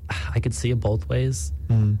 I could see it both ways.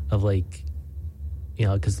 Of like,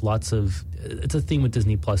 because it's a theme with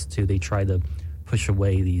Disney Plus too. They try to push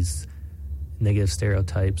away these negative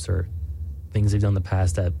stereotypes or things they've done in the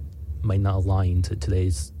past that might not align to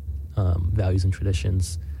today's values and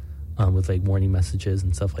traditions, with like warning messages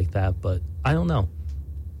and stuff like that. But I don't know.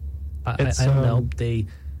 I don't know.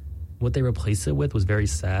 What they replaced it with was very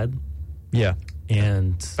sad. Yeah.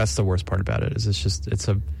 And that's the worst part about it. Is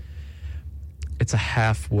it's a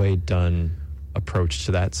halfway done approach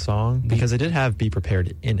to that song, because they did have "Be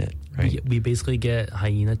Prepared" in it, right? We basically get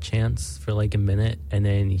Hyena chants for like a minute, and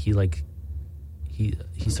then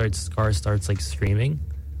Scar starts like screaming,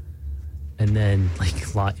 and then like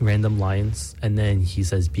random lines, and then he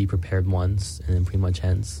says "Be prepared" once, and then pretty much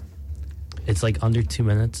ends. It's like under 2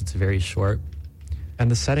 minutes. It's very short, and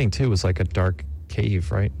the setting too was like a dark cave,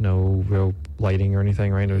 right? No real lighting or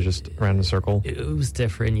anything, right? It was just around a circle. It was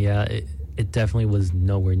different, yeah. It definitely was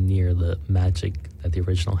nowhere near the magic that the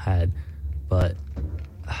original had, but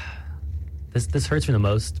this hurts me the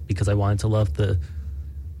most because I wanted to love the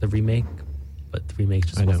remake, but the remake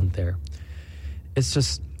just wasn't there. It's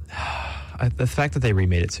just the fact that they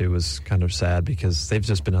remade it too was kind of sad, because they've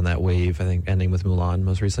just been on that wave. I think ending with Mulan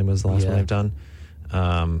most recently was the last one they've done.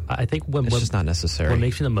 I think it's just not necessary. What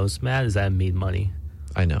makes me the most mad is that it made money.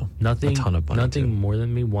 I know. A ton of money. Nothing more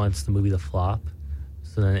than me wants the movie to flop,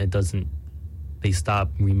 so then it doesn't. They stop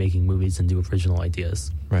remaking movies and do original ideas.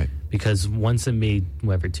 Right. Because once it made,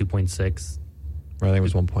 whatever, 2.6. Right, I think it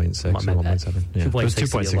was 1.6 or 1.7. Yeah. 2.6 it was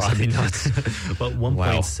 2.6. That'd be nuts. But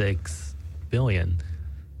 1.6 billion,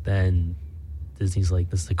 then Disney's like,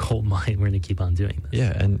 this is a gold mine. We're going to keep on doing this.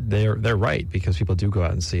 Yeah, and they're right, because people do go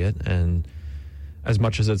out and see it. And as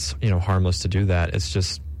much as it's harmless to do that,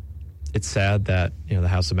 it's sad that the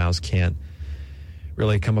House of Mouse can't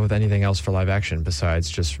really come up with anything else for live action besides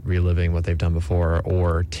just reliving what they've done before,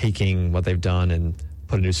 or taking what they've done and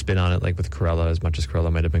put a new spin on it. Like with Cruella, as much as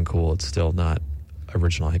Cruella might have been cool, it's still not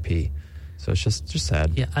original IP. So it's just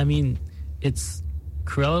sad. Yeah, I mean,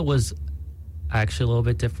 Cruella was actually a little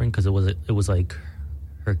bit different because it was like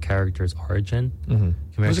her character's origin.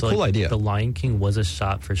 Mm-hmm. It was a cool idea. The Lion King was a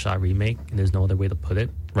shot-for-shot remake, and there's no other way to put it.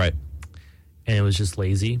 Right. And it was just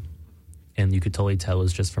lazy, and you could totally tell it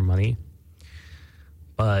was just for money.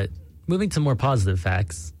 But moving to more positive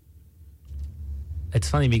facts, it's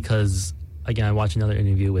funny because, again, I watched another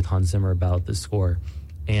interview with Hans Zimmer about the score,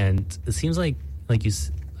 and it seems like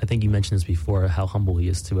I think you mentioned this before, how humble he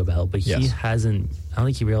is too about it, but he hasn't, I don't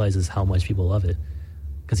think he realizes how much people love it.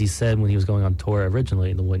 Because he said when he was going on tour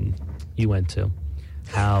originally, the one you went to,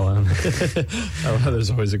 how...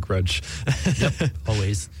 there's always a grudge. Yep,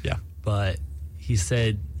 always. Yeah. But he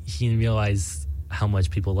said he didn't realize how much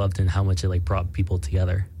people loved it and how much it brought people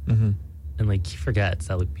together. Mm-hmm. And he forgets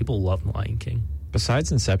that people love The Lion King.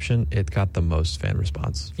 Besides Inception, it got the most fan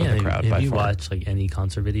response from the crowd by far. If you watch any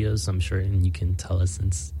concert videos, I'm sure, and you can tell us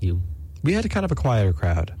since we had a kind of a quieter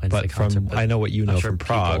crowd, but I know what you know from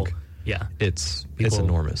Prague. People, yeah, it's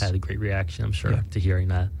enormous. Had a great reaction, I'm sure, to hearing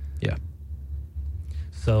that. Yeah.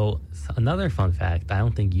 So another fun fact, I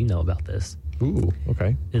don't think you know about this. Ooh,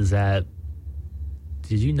 okay. Is that,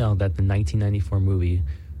 did you know that the 1994 movie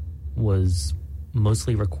was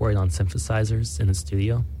mostly recorded on synthesizers in the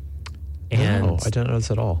studio? And no, I didn't know this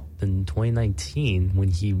at all. In 2019, when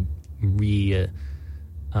he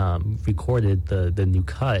recorded the new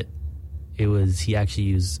cut, he actually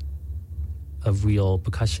used a real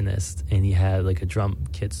percussionist, and he had a drum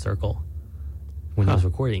kit circle when he was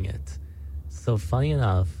recording it. So funny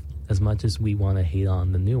enough, as much as we want to hate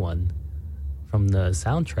on the new one, from the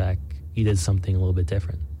soundtrack, he did something a little bit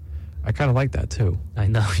different. I kind of like that too. I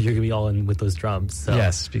know you're gonna be all in with those drums. So.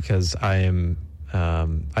 Yes, because I am.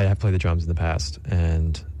 I have played the drums in the past,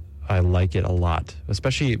 and I like it a lot.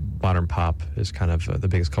 Especially modern pop is kind of the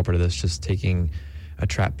biggest culprit of this. Just taking a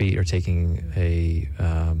trap beat or taking a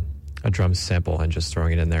drum sample and just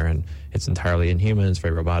throwing it in there, and it's entirely inhuman. It's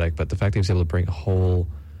very robotic. But the fact that he was able to bring a whole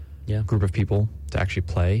group of people to actually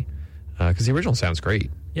play, because the original sounds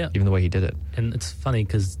great. Yeah, even the way he did it. And it's funny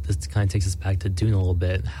because this kind of takes us back to Dune a little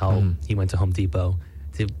bit. How he went to Home Depot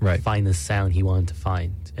to find the sound he wanted to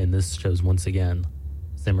find. And this shows, once again,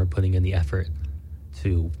 Zimmer putting in the effort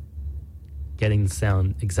to getting the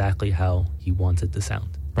sound exactly how he wants it to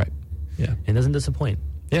sound. Right. Yeah. And doesn't disappoint.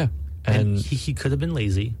 Yeah. And he could have been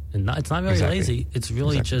lazy. And it's not very lazy. It's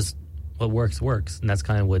really just what works. And that's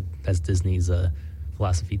kind of that's Disney's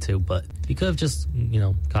philosophy too. But he could have just,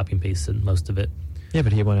 copy and pasted most of it. Yeah,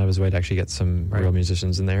 but he went out of his way to actually get some real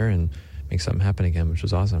musicians in there and make something happen again, which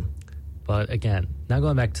was awesome. But again, now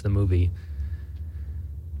going back to the movie,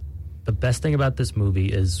 the best thing about this movie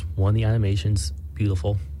is, one, the animation's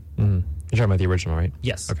beautiful. Mm-hmm. You're talking about the original, right?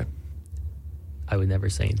 Yes. Okay. I would never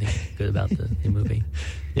say anything good about the new movie.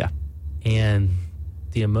 Yeah. And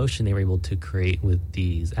the emotion they were able to create with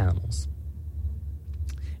these animals.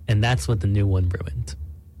 And that's what the new one ruined.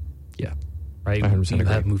 Yeah. Right? You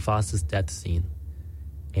have Mufasa's death scene.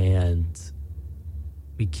 And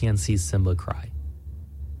we can't see Simba cry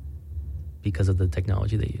because of the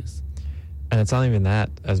technology they use. And it's not even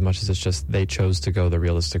that as much as it's just they chose to go the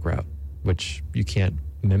realistic route, which you can't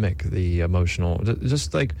mimic the emotional.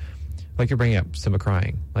 Just like you're bringing up Simba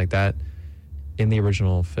crying like that in the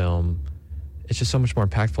original film. It's just so much more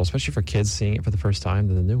impactful, especially for kids seeing it for the first time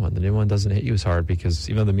than the new one. The new one doesn't hit you as hard because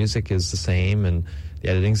even though the music is the same and the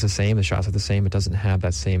editing's the same, the shots are the same, it doesn't have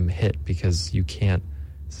that same hit because you can't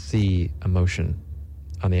see emotion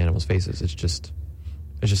on the animals' faces. It's just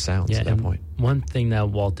sounds at that point. One thing that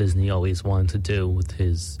Walt Disney always wanted to do with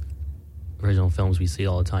his original films, we see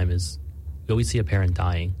all the time, is we always see a parent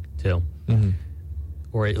dying too,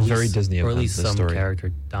 or at Very least, Disney, or at least some story.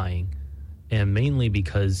 character dying, and mainly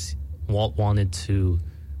because Walt wanted to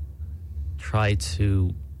try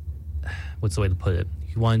to, what's the way to put it?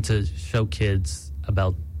 He wanted to show kids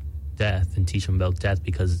about death and teach them about death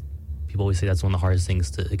because people always say that's one of the hardest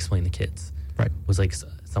things to explain to kids. Right. Was like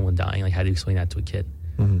someone dying. Like, how do you explain that to a kid?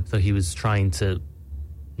 So he was trying to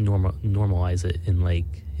normalize it in like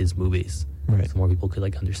his movies, Right. so more people could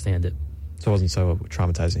like understand it. So it wasn't so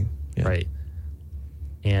traumatizing. Yeah. Right.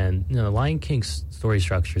 And Lion King's story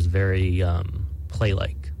structure is very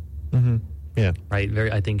play-like. Yeah. Right.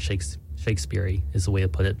 Very. I think Shakespeare is the way to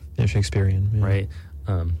put it. Yeah, Shakespearean. Yeah. Right.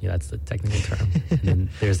 Yeah, that's the technical term. And then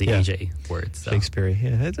there's the AJ word. So. Shakespeare.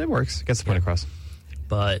 Yeah, it works. Gets the point across.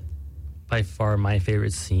 But by far, my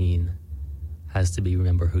favorite scene has to be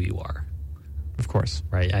 "Remember Who You Are." Of course.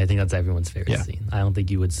 Right. I think that's everyone's favorite scene. I don't think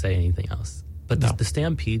you would say anything else. But the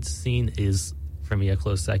Stampede scene is, for me, a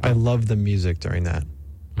close second. I love the music during that.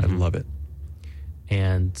 I love it.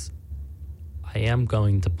 And I am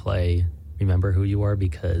going to play "Remember Who You Are"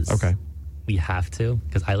 because we have to,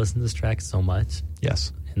 because I listen to this track so much.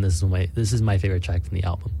 Yes. And this is my favorite track from the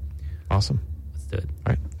album. Awesome. Let's do it.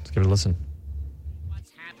 All right. Let's give it a listen.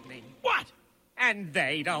 What's happening? What? And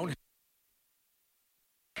they don't.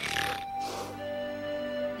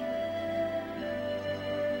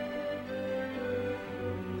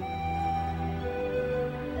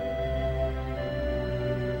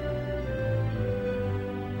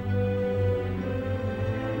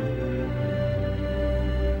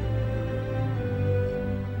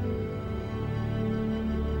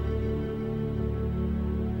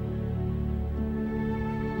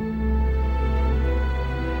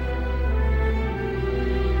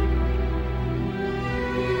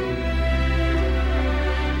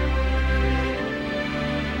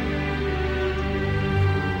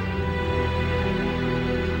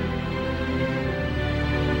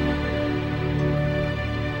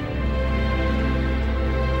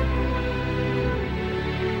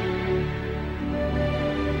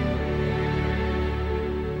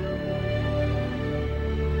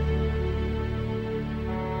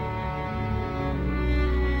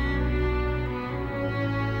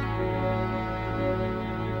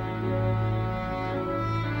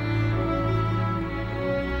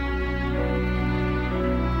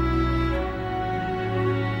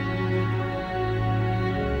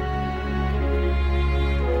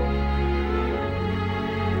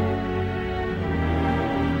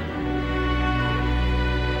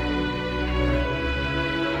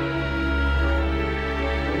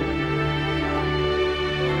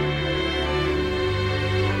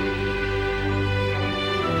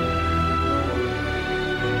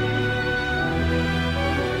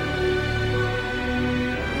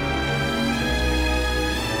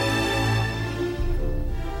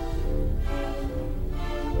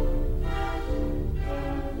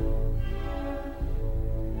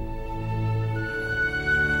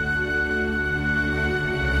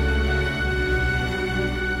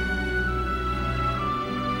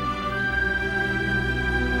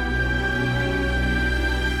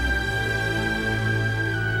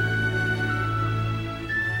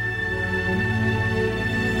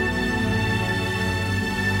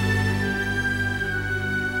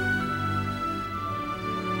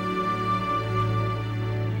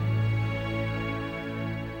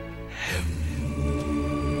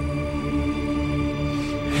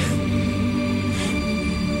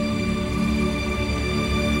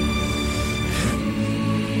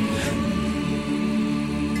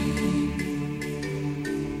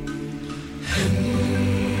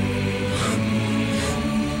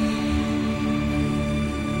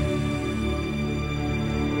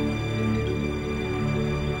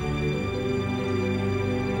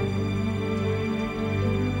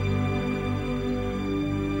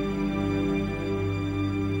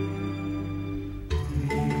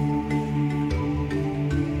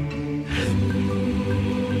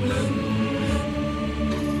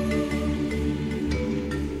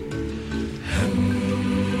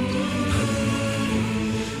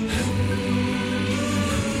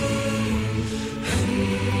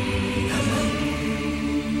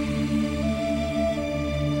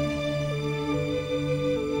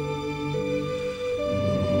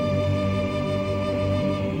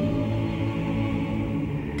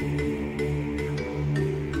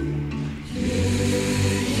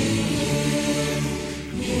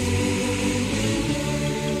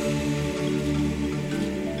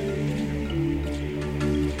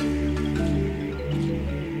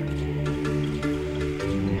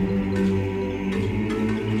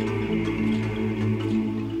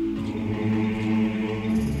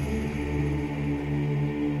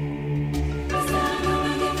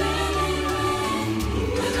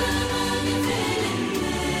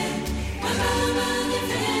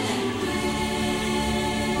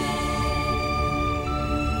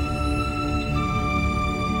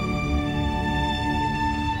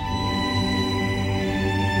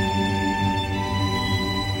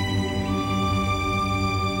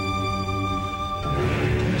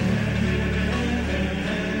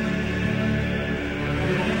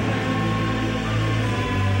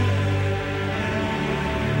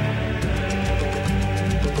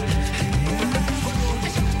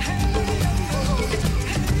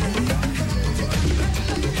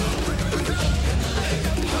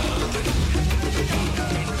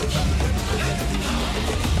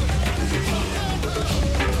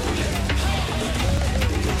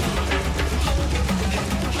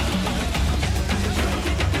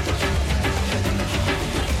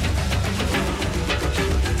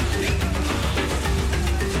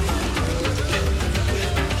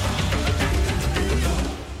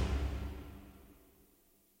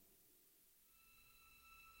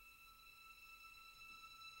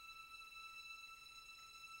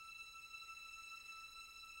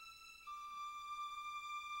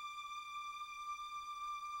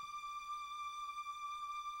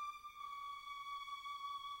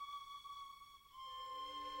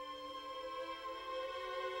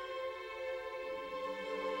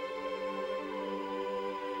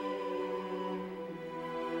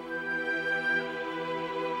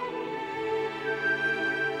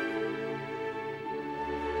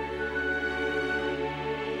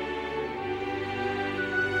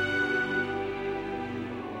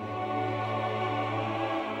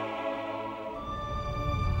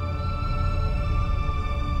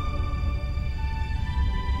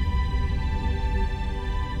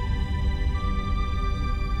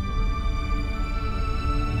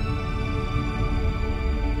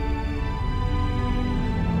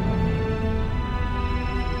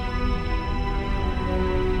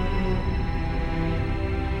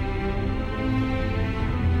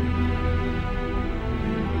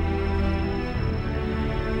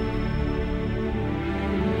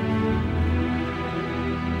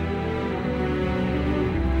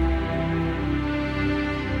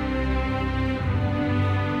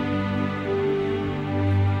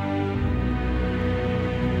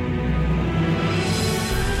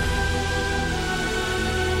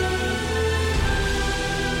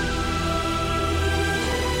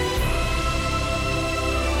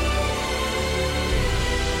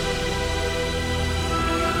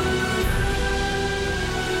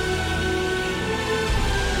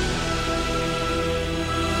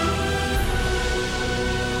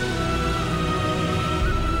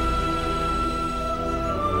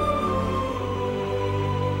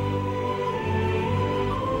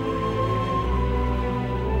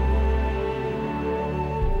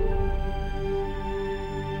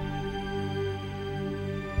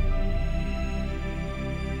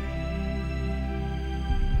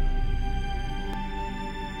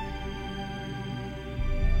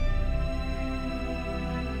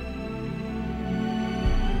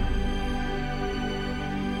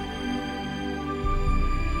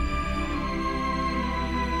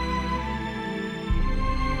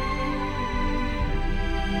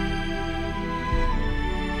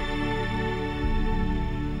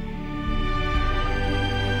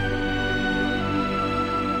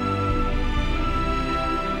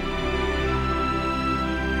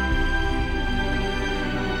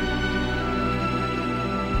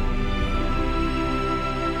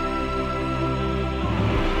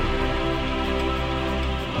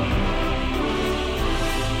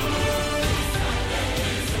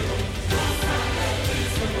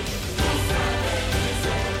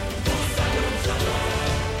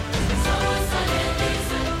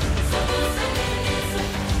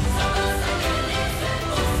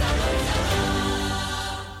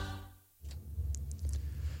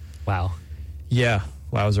 Yeah,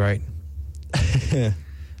 well, I was right.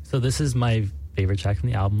 So this is my favorite track from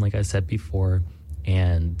the album, like I said before,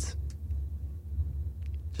 and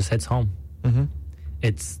just hits home. Mm-hmm.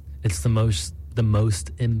 It's the most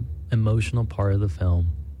emotional part of the film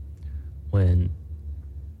when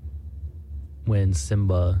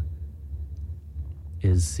Simba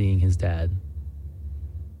is seeing his dad,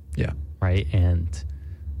 Yeah. right? And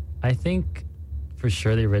I think for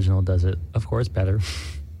sure the original does it, of course, better.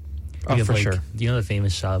 Oh, You have, for like, sure. You know the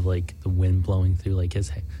famous shot of like the wind blowing through like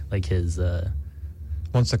his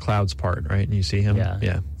Once the clouds part, right, and you see him. yeah.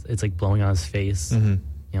 Yeah. It's like blowing on his face. Mm-hmm. You know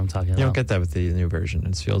what I'm talking about? You don't get that with the new version.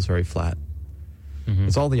 It feels very flat. Mhm.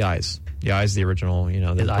 It's all the eyes. The eyes, the original, the His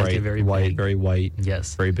eyes bright, get very white, big. very white,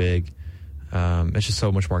 Yes. very big. It's just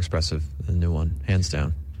so much more expressive than the new one, hands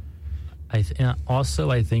down. And also,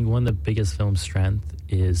 I think one of the biggest film strength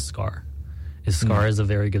is Scar. Scar is a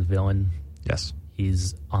very good villain. Yes.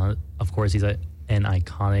 He's of course, he's an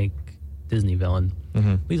iconic Disney villain.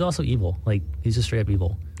 Mm-hmm. But he's also evil. Like, he's just straight up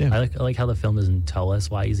evil. Yeah. I like how the film doesn't tell us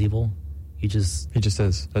why he's evil. He just He just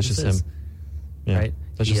is. That's just is. him. Yeah. Right?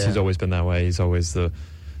 That's just, Yeah. he's always been that way. He's always the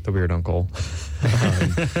weird uncle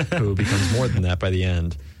who becomes more than that by the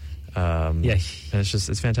end. Yeah. And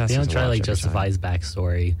it's fantastic. They don't to try to watch like every justify time. his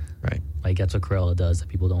backstory. Right. Like, that's what Cruella does that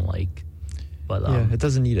people don't like. But Yeah, it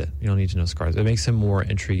doesn't need it. You don't need to know Scar's. It makes him more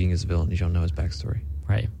intriguing as a villain. You don't know his backstory.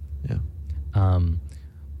 right. Yeah.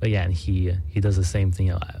 But yeah, and he does the same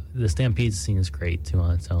thing. The Stampede scene is great too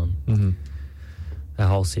on its own. Mm-hmm. That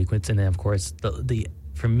whole sequence, and then of course the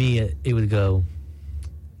for me it would go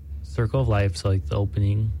Circle of Life, so like the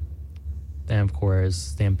opening, then of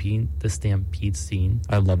course the Stampede scene,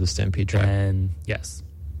 I love the Stampede track. and yes,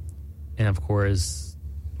 and of course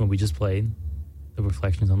when we just played the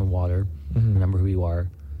Reflections on the Water, Mhm. Remember Who You Are,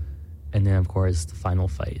 and then of course the final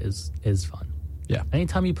fight is fun. Yeah.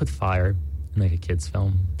 Anytime you put fire in like a kid's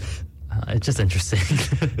film, it's just interesting.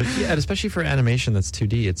 Yeah, and especially for animation that's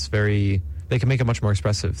 2D, it's very. They can make it much more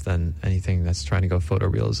expressive than anything that's trying to go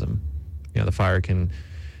photorealism. The fire can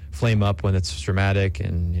flame up when it's dramatic,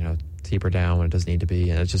 and taper down when it doesn't need to be,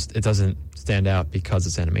 and it doesn't stand out because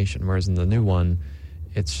it's animation. Whereas in the new one,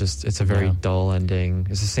 it's a very Yeah. dull ending.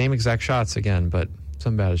 It's the same exact shots again, but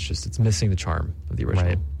something about it's missing the charm of the original.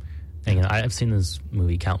 Right. And again, I've seen this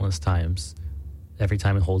movie countless times. Every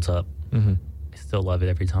time it holds up. Mm-hmm. I still love it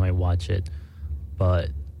every time I watch it. But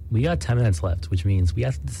we got 10 minutes left, which means we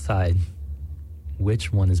have to decide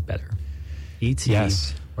which one is better, E.T.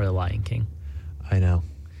 Yes. or The Lion King. I know.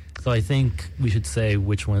 So I think we should say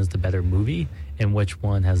which one is the better movie and which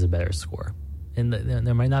one has a better score. And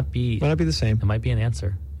there might not be. Might not be the same. It might be an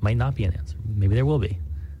answer. Might not be an answer. Maybe there will be.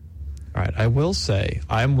 All right, I will say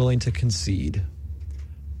I'm willing to concede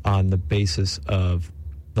on the basis of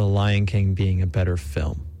The Lion King being a better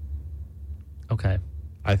film. Okay.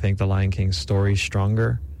 I think The Lion King's story is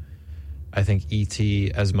stronger. I think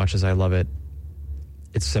E.T., as much as I love it,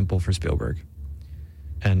 it's simple for Spielberg.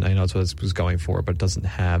 And I know it's what it was going for, but it doesn't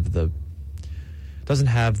have the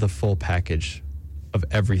full package of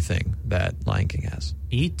everything that Lion King has.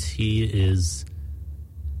 E.T. is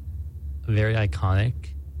very iconic,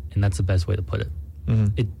 and that's the best way to put it.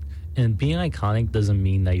 Mm-hmm. And being iconic doesn't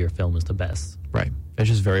mean that your film is the best. Right. It's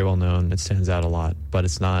just very well known. It stands out a lot, but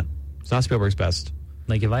it's not Spielberg's best.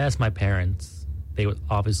 Like, if I asked my parents, they would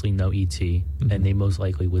obviously know E.T., Mhm. and they most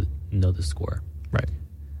likely would know the score. Right.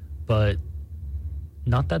 But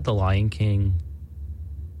not that The Lion King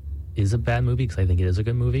is a bad movie, because I think it is a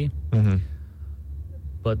good movie. Mm-hmm.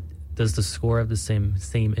 But does the score have the same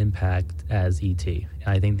impact as E.T.? And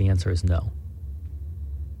I think the answer is no.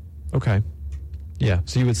 Okay. Yeah.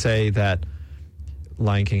 So you would say that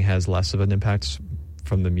Lion King has less of an impact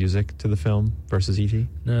from the music to the film versus E.T.?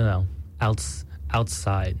 No.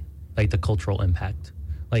 Outside, like the cultural impact.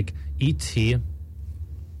 Like, E.T.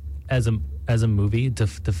 as a movie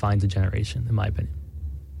defines a generation, in my opinion.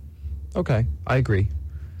 Okay. I agree.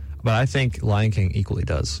 But I think Lion King equally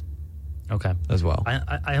does Okay. as well.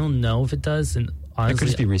 I don't know if it does, and It could honestly,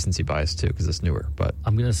 just be recency bias too, because it's newer. But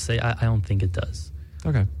I'm gonna say I don't think it does.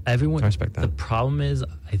 okay, Everyone, I respect that. The problem is,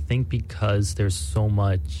 I think because there's so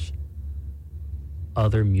much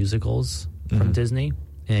other musicals from Mhm. Disney,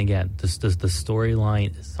 and again, the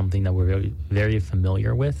storyline is something that we're very, very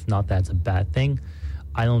familiar with. Not that it's a bad thing.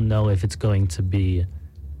 I don't know if it's going to be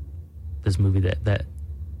this movie that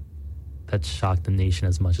shocked the nation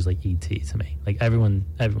as much as like E.T. to me. Like everyone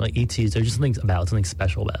like E.T. There's just something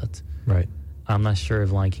special about it. right. I'm not sure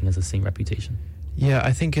if Lion King has the same reputation. Yeah,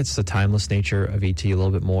 I think it's the timeless nature of E.T. a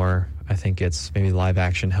little bit more. I think it's maybe live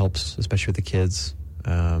action helps, especially with the kids.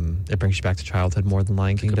 It brings you back to childhood more than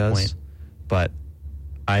Lion King good does. point. But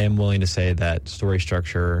I am willing to say that story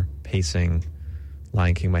structure, pacing,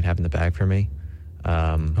 Lion King might have in the bag for me.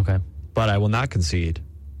 Okay. But I will not concede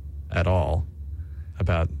at all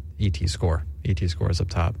about E.T.'s score. E.T.'s score is up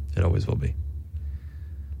top. It always will be.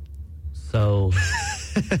 So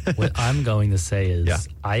what I'm going to say is Yeah.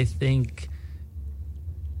 I think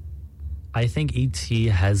E.T.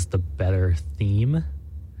 has the better theme,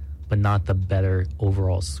 but not the better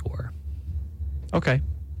overall score. Okay.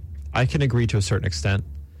 I can agree to a certain extent.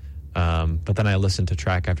 But then I listened to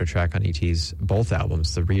track after track on E.T.'s both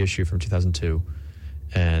albums, the reissue from 2002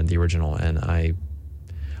 and the original, and I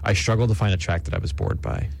struggled to find a track that I was bored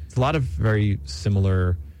by. It's a lot of very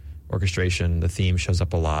similar orchestration. The theme shows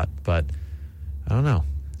up a lot, but I don't know.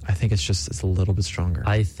 I think it's a little bit stronger.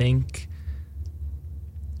 I think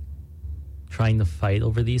trying to fight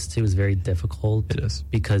over these two is very difficult. It is.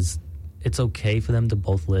 Because it's okay for them to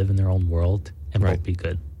both live in their own world and Right. both be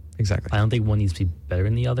good. Exactly. I don't think one needs to be better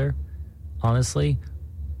than the other, honestly.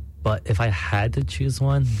 But if I had to choose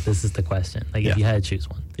one, this is the question. Like, Yeah. if you had to choose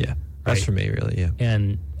one. Yeah. That's Right. for me, really, yeah.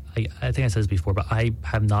 And I think I said this before, but I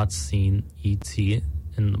have not seen E.T.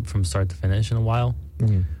 from start to finish in a while.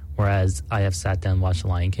 Mhm. Whereas I have sat down and watched The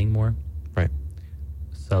Lion King more. Right.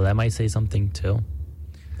 So that might say something too.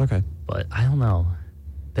 Okay. But I don't know.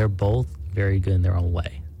 They're both very good in their own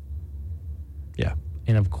way. Yeah.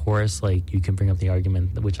 And of course, like, you can bring up the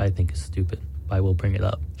argument, which I think is stupid, but I will bring it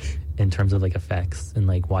up, in terms of like effects and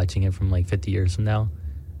like watching it from like 50 years from now,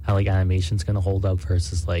 how like animation's going to hold up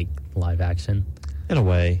versus like live action. In a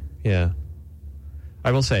way, yeah.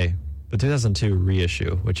 I will say, the 2002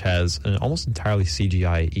 reissue, which has an almost entirely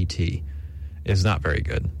CGI E.T., is not very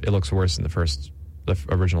good. It looks worse than the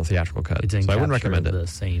original theatrical cut. It didn't So I wouldn't capture recommend it. the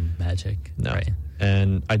same magic. No. Right.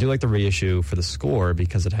 And I do like the reissue for the score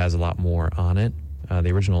because it has a lot more on it.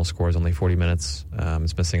 The original score is only 40 minutes.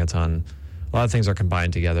 It's missing a ton. A lot of things are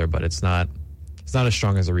combined together, but it's not as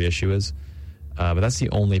strong as the reissue is. But that's the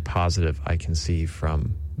only positive I can see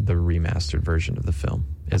from the remastered version of the film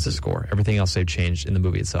is the score. Everything else they've changed in the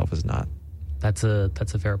movie itself is not. That's a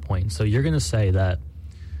fair point. So you're going to say that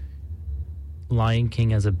Lion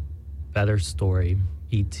King has a better story,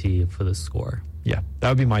 E.T. for the score. Yeah, that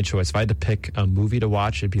would be my choice. If I had to pick a movie to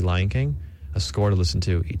watch, it'd be Lion King. A score to listen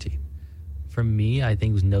to, E.T. For me, I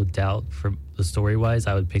think no doubt for the story-wise,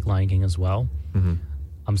 I would pick Lion King as well. Mm-hmm.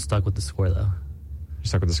 I'm stuck with the score, though, You're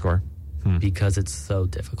stuck with the score? because it's so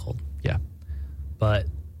difficult. Yeah. But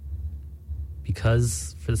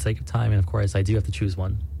because, for the sake of time, and of course, I do have to choose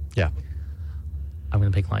one, Yeah. I'm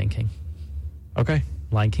going to pick Lion King. Okay.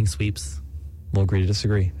 Lion King sweeps. We'll agree to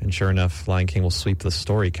disagree. And sure enough, Lion King will sweep the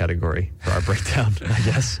story category for our breakdown, I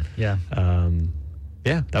guess. Yeah.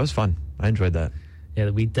 Yeah, that was fun. I enjoyed that.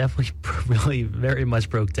 Yeah, we definitely really very much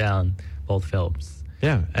broke down both films.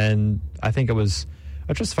 Yeah, and I think it was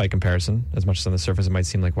a justified comparison, as much as on the surface it might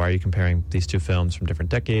seem like, why are you comparing these two films from different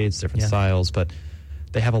decades, different Yeah. styles, but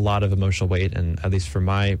they have a lot of emotional weight, and at least from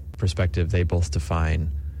my perspective, they both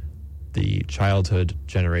define the childhood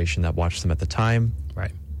generation that watched them at the time.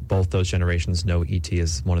 Right. Both those generations know E.T.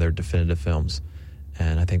 as one of their definitive films,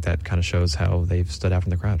 and I think that kind of shows how they've stood out from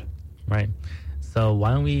the crowd. Right. So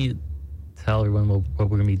why don't we tell everyone what we're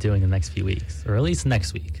going to be doing the next few weeks, or at least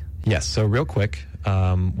next week? Yes, so real quick,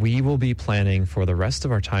 we will be planning for the rest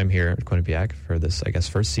of our time here at Quinnipiac for this, I guess,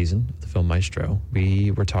 first season of the Film Maestro.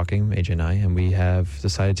 We were talking, AJ and I, and we have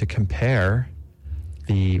decided to compare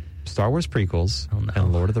the Star Wars prequels Oh, no.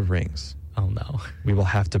 and Lord of the Rings. Oh, no. We will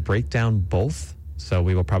have to break down both, so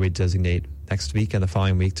we will probably designate next week and the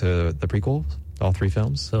following week to the prequels, all three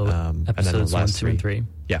films. So and then the episodes 1, last 2, and 3.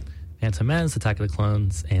 Yeah, Phantom Menace, Attack of the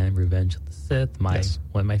Clones, and Revenge of the Sith, Yes.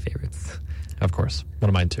 one of my favorites. of course. One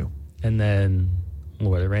of mine, too. And then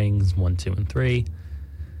Lord of the Rings, 1, 2, and 3.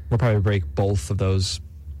 We'll probably break both of those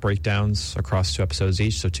breakdowns across 2 episodes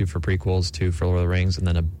each, so 2 for prequels, 2 for Lord of the Rings, and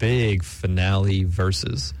then a big finale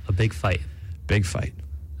versus A big fight. big fight.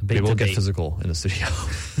 A big We will get debate. physical in the studio.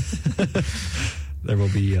 There will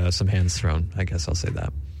be some hands thrown. I guess I'll say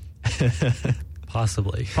that.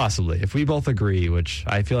 Possibly. Possibly. If we both agree, which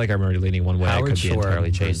I feel like I'm already leaning one way, I Howard could be Shore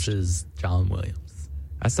entirely changed. versus John Williams.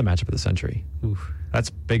 That's the matchup of the century. Oof. That's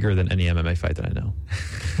bigger than any MMA fight that I know.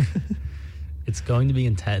 It's going to be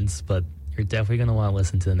intense, but you're definitely going to want to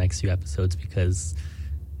listen to the next few episodes because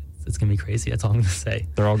it's going to be crazy. That's all I'm going to say.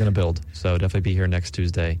 They're all going to build. So definitely be here next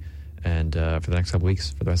Tuesday and for the next couple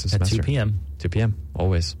weeks for the rest of the At semester. 2 p.m. 2 p.m.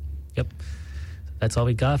 Always. Yep. That's all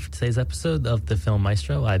we got for today's episode of The Film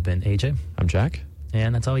Maestro. I've been AJ, I'm Jack.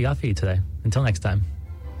 and that's all we got for you today. Until next time.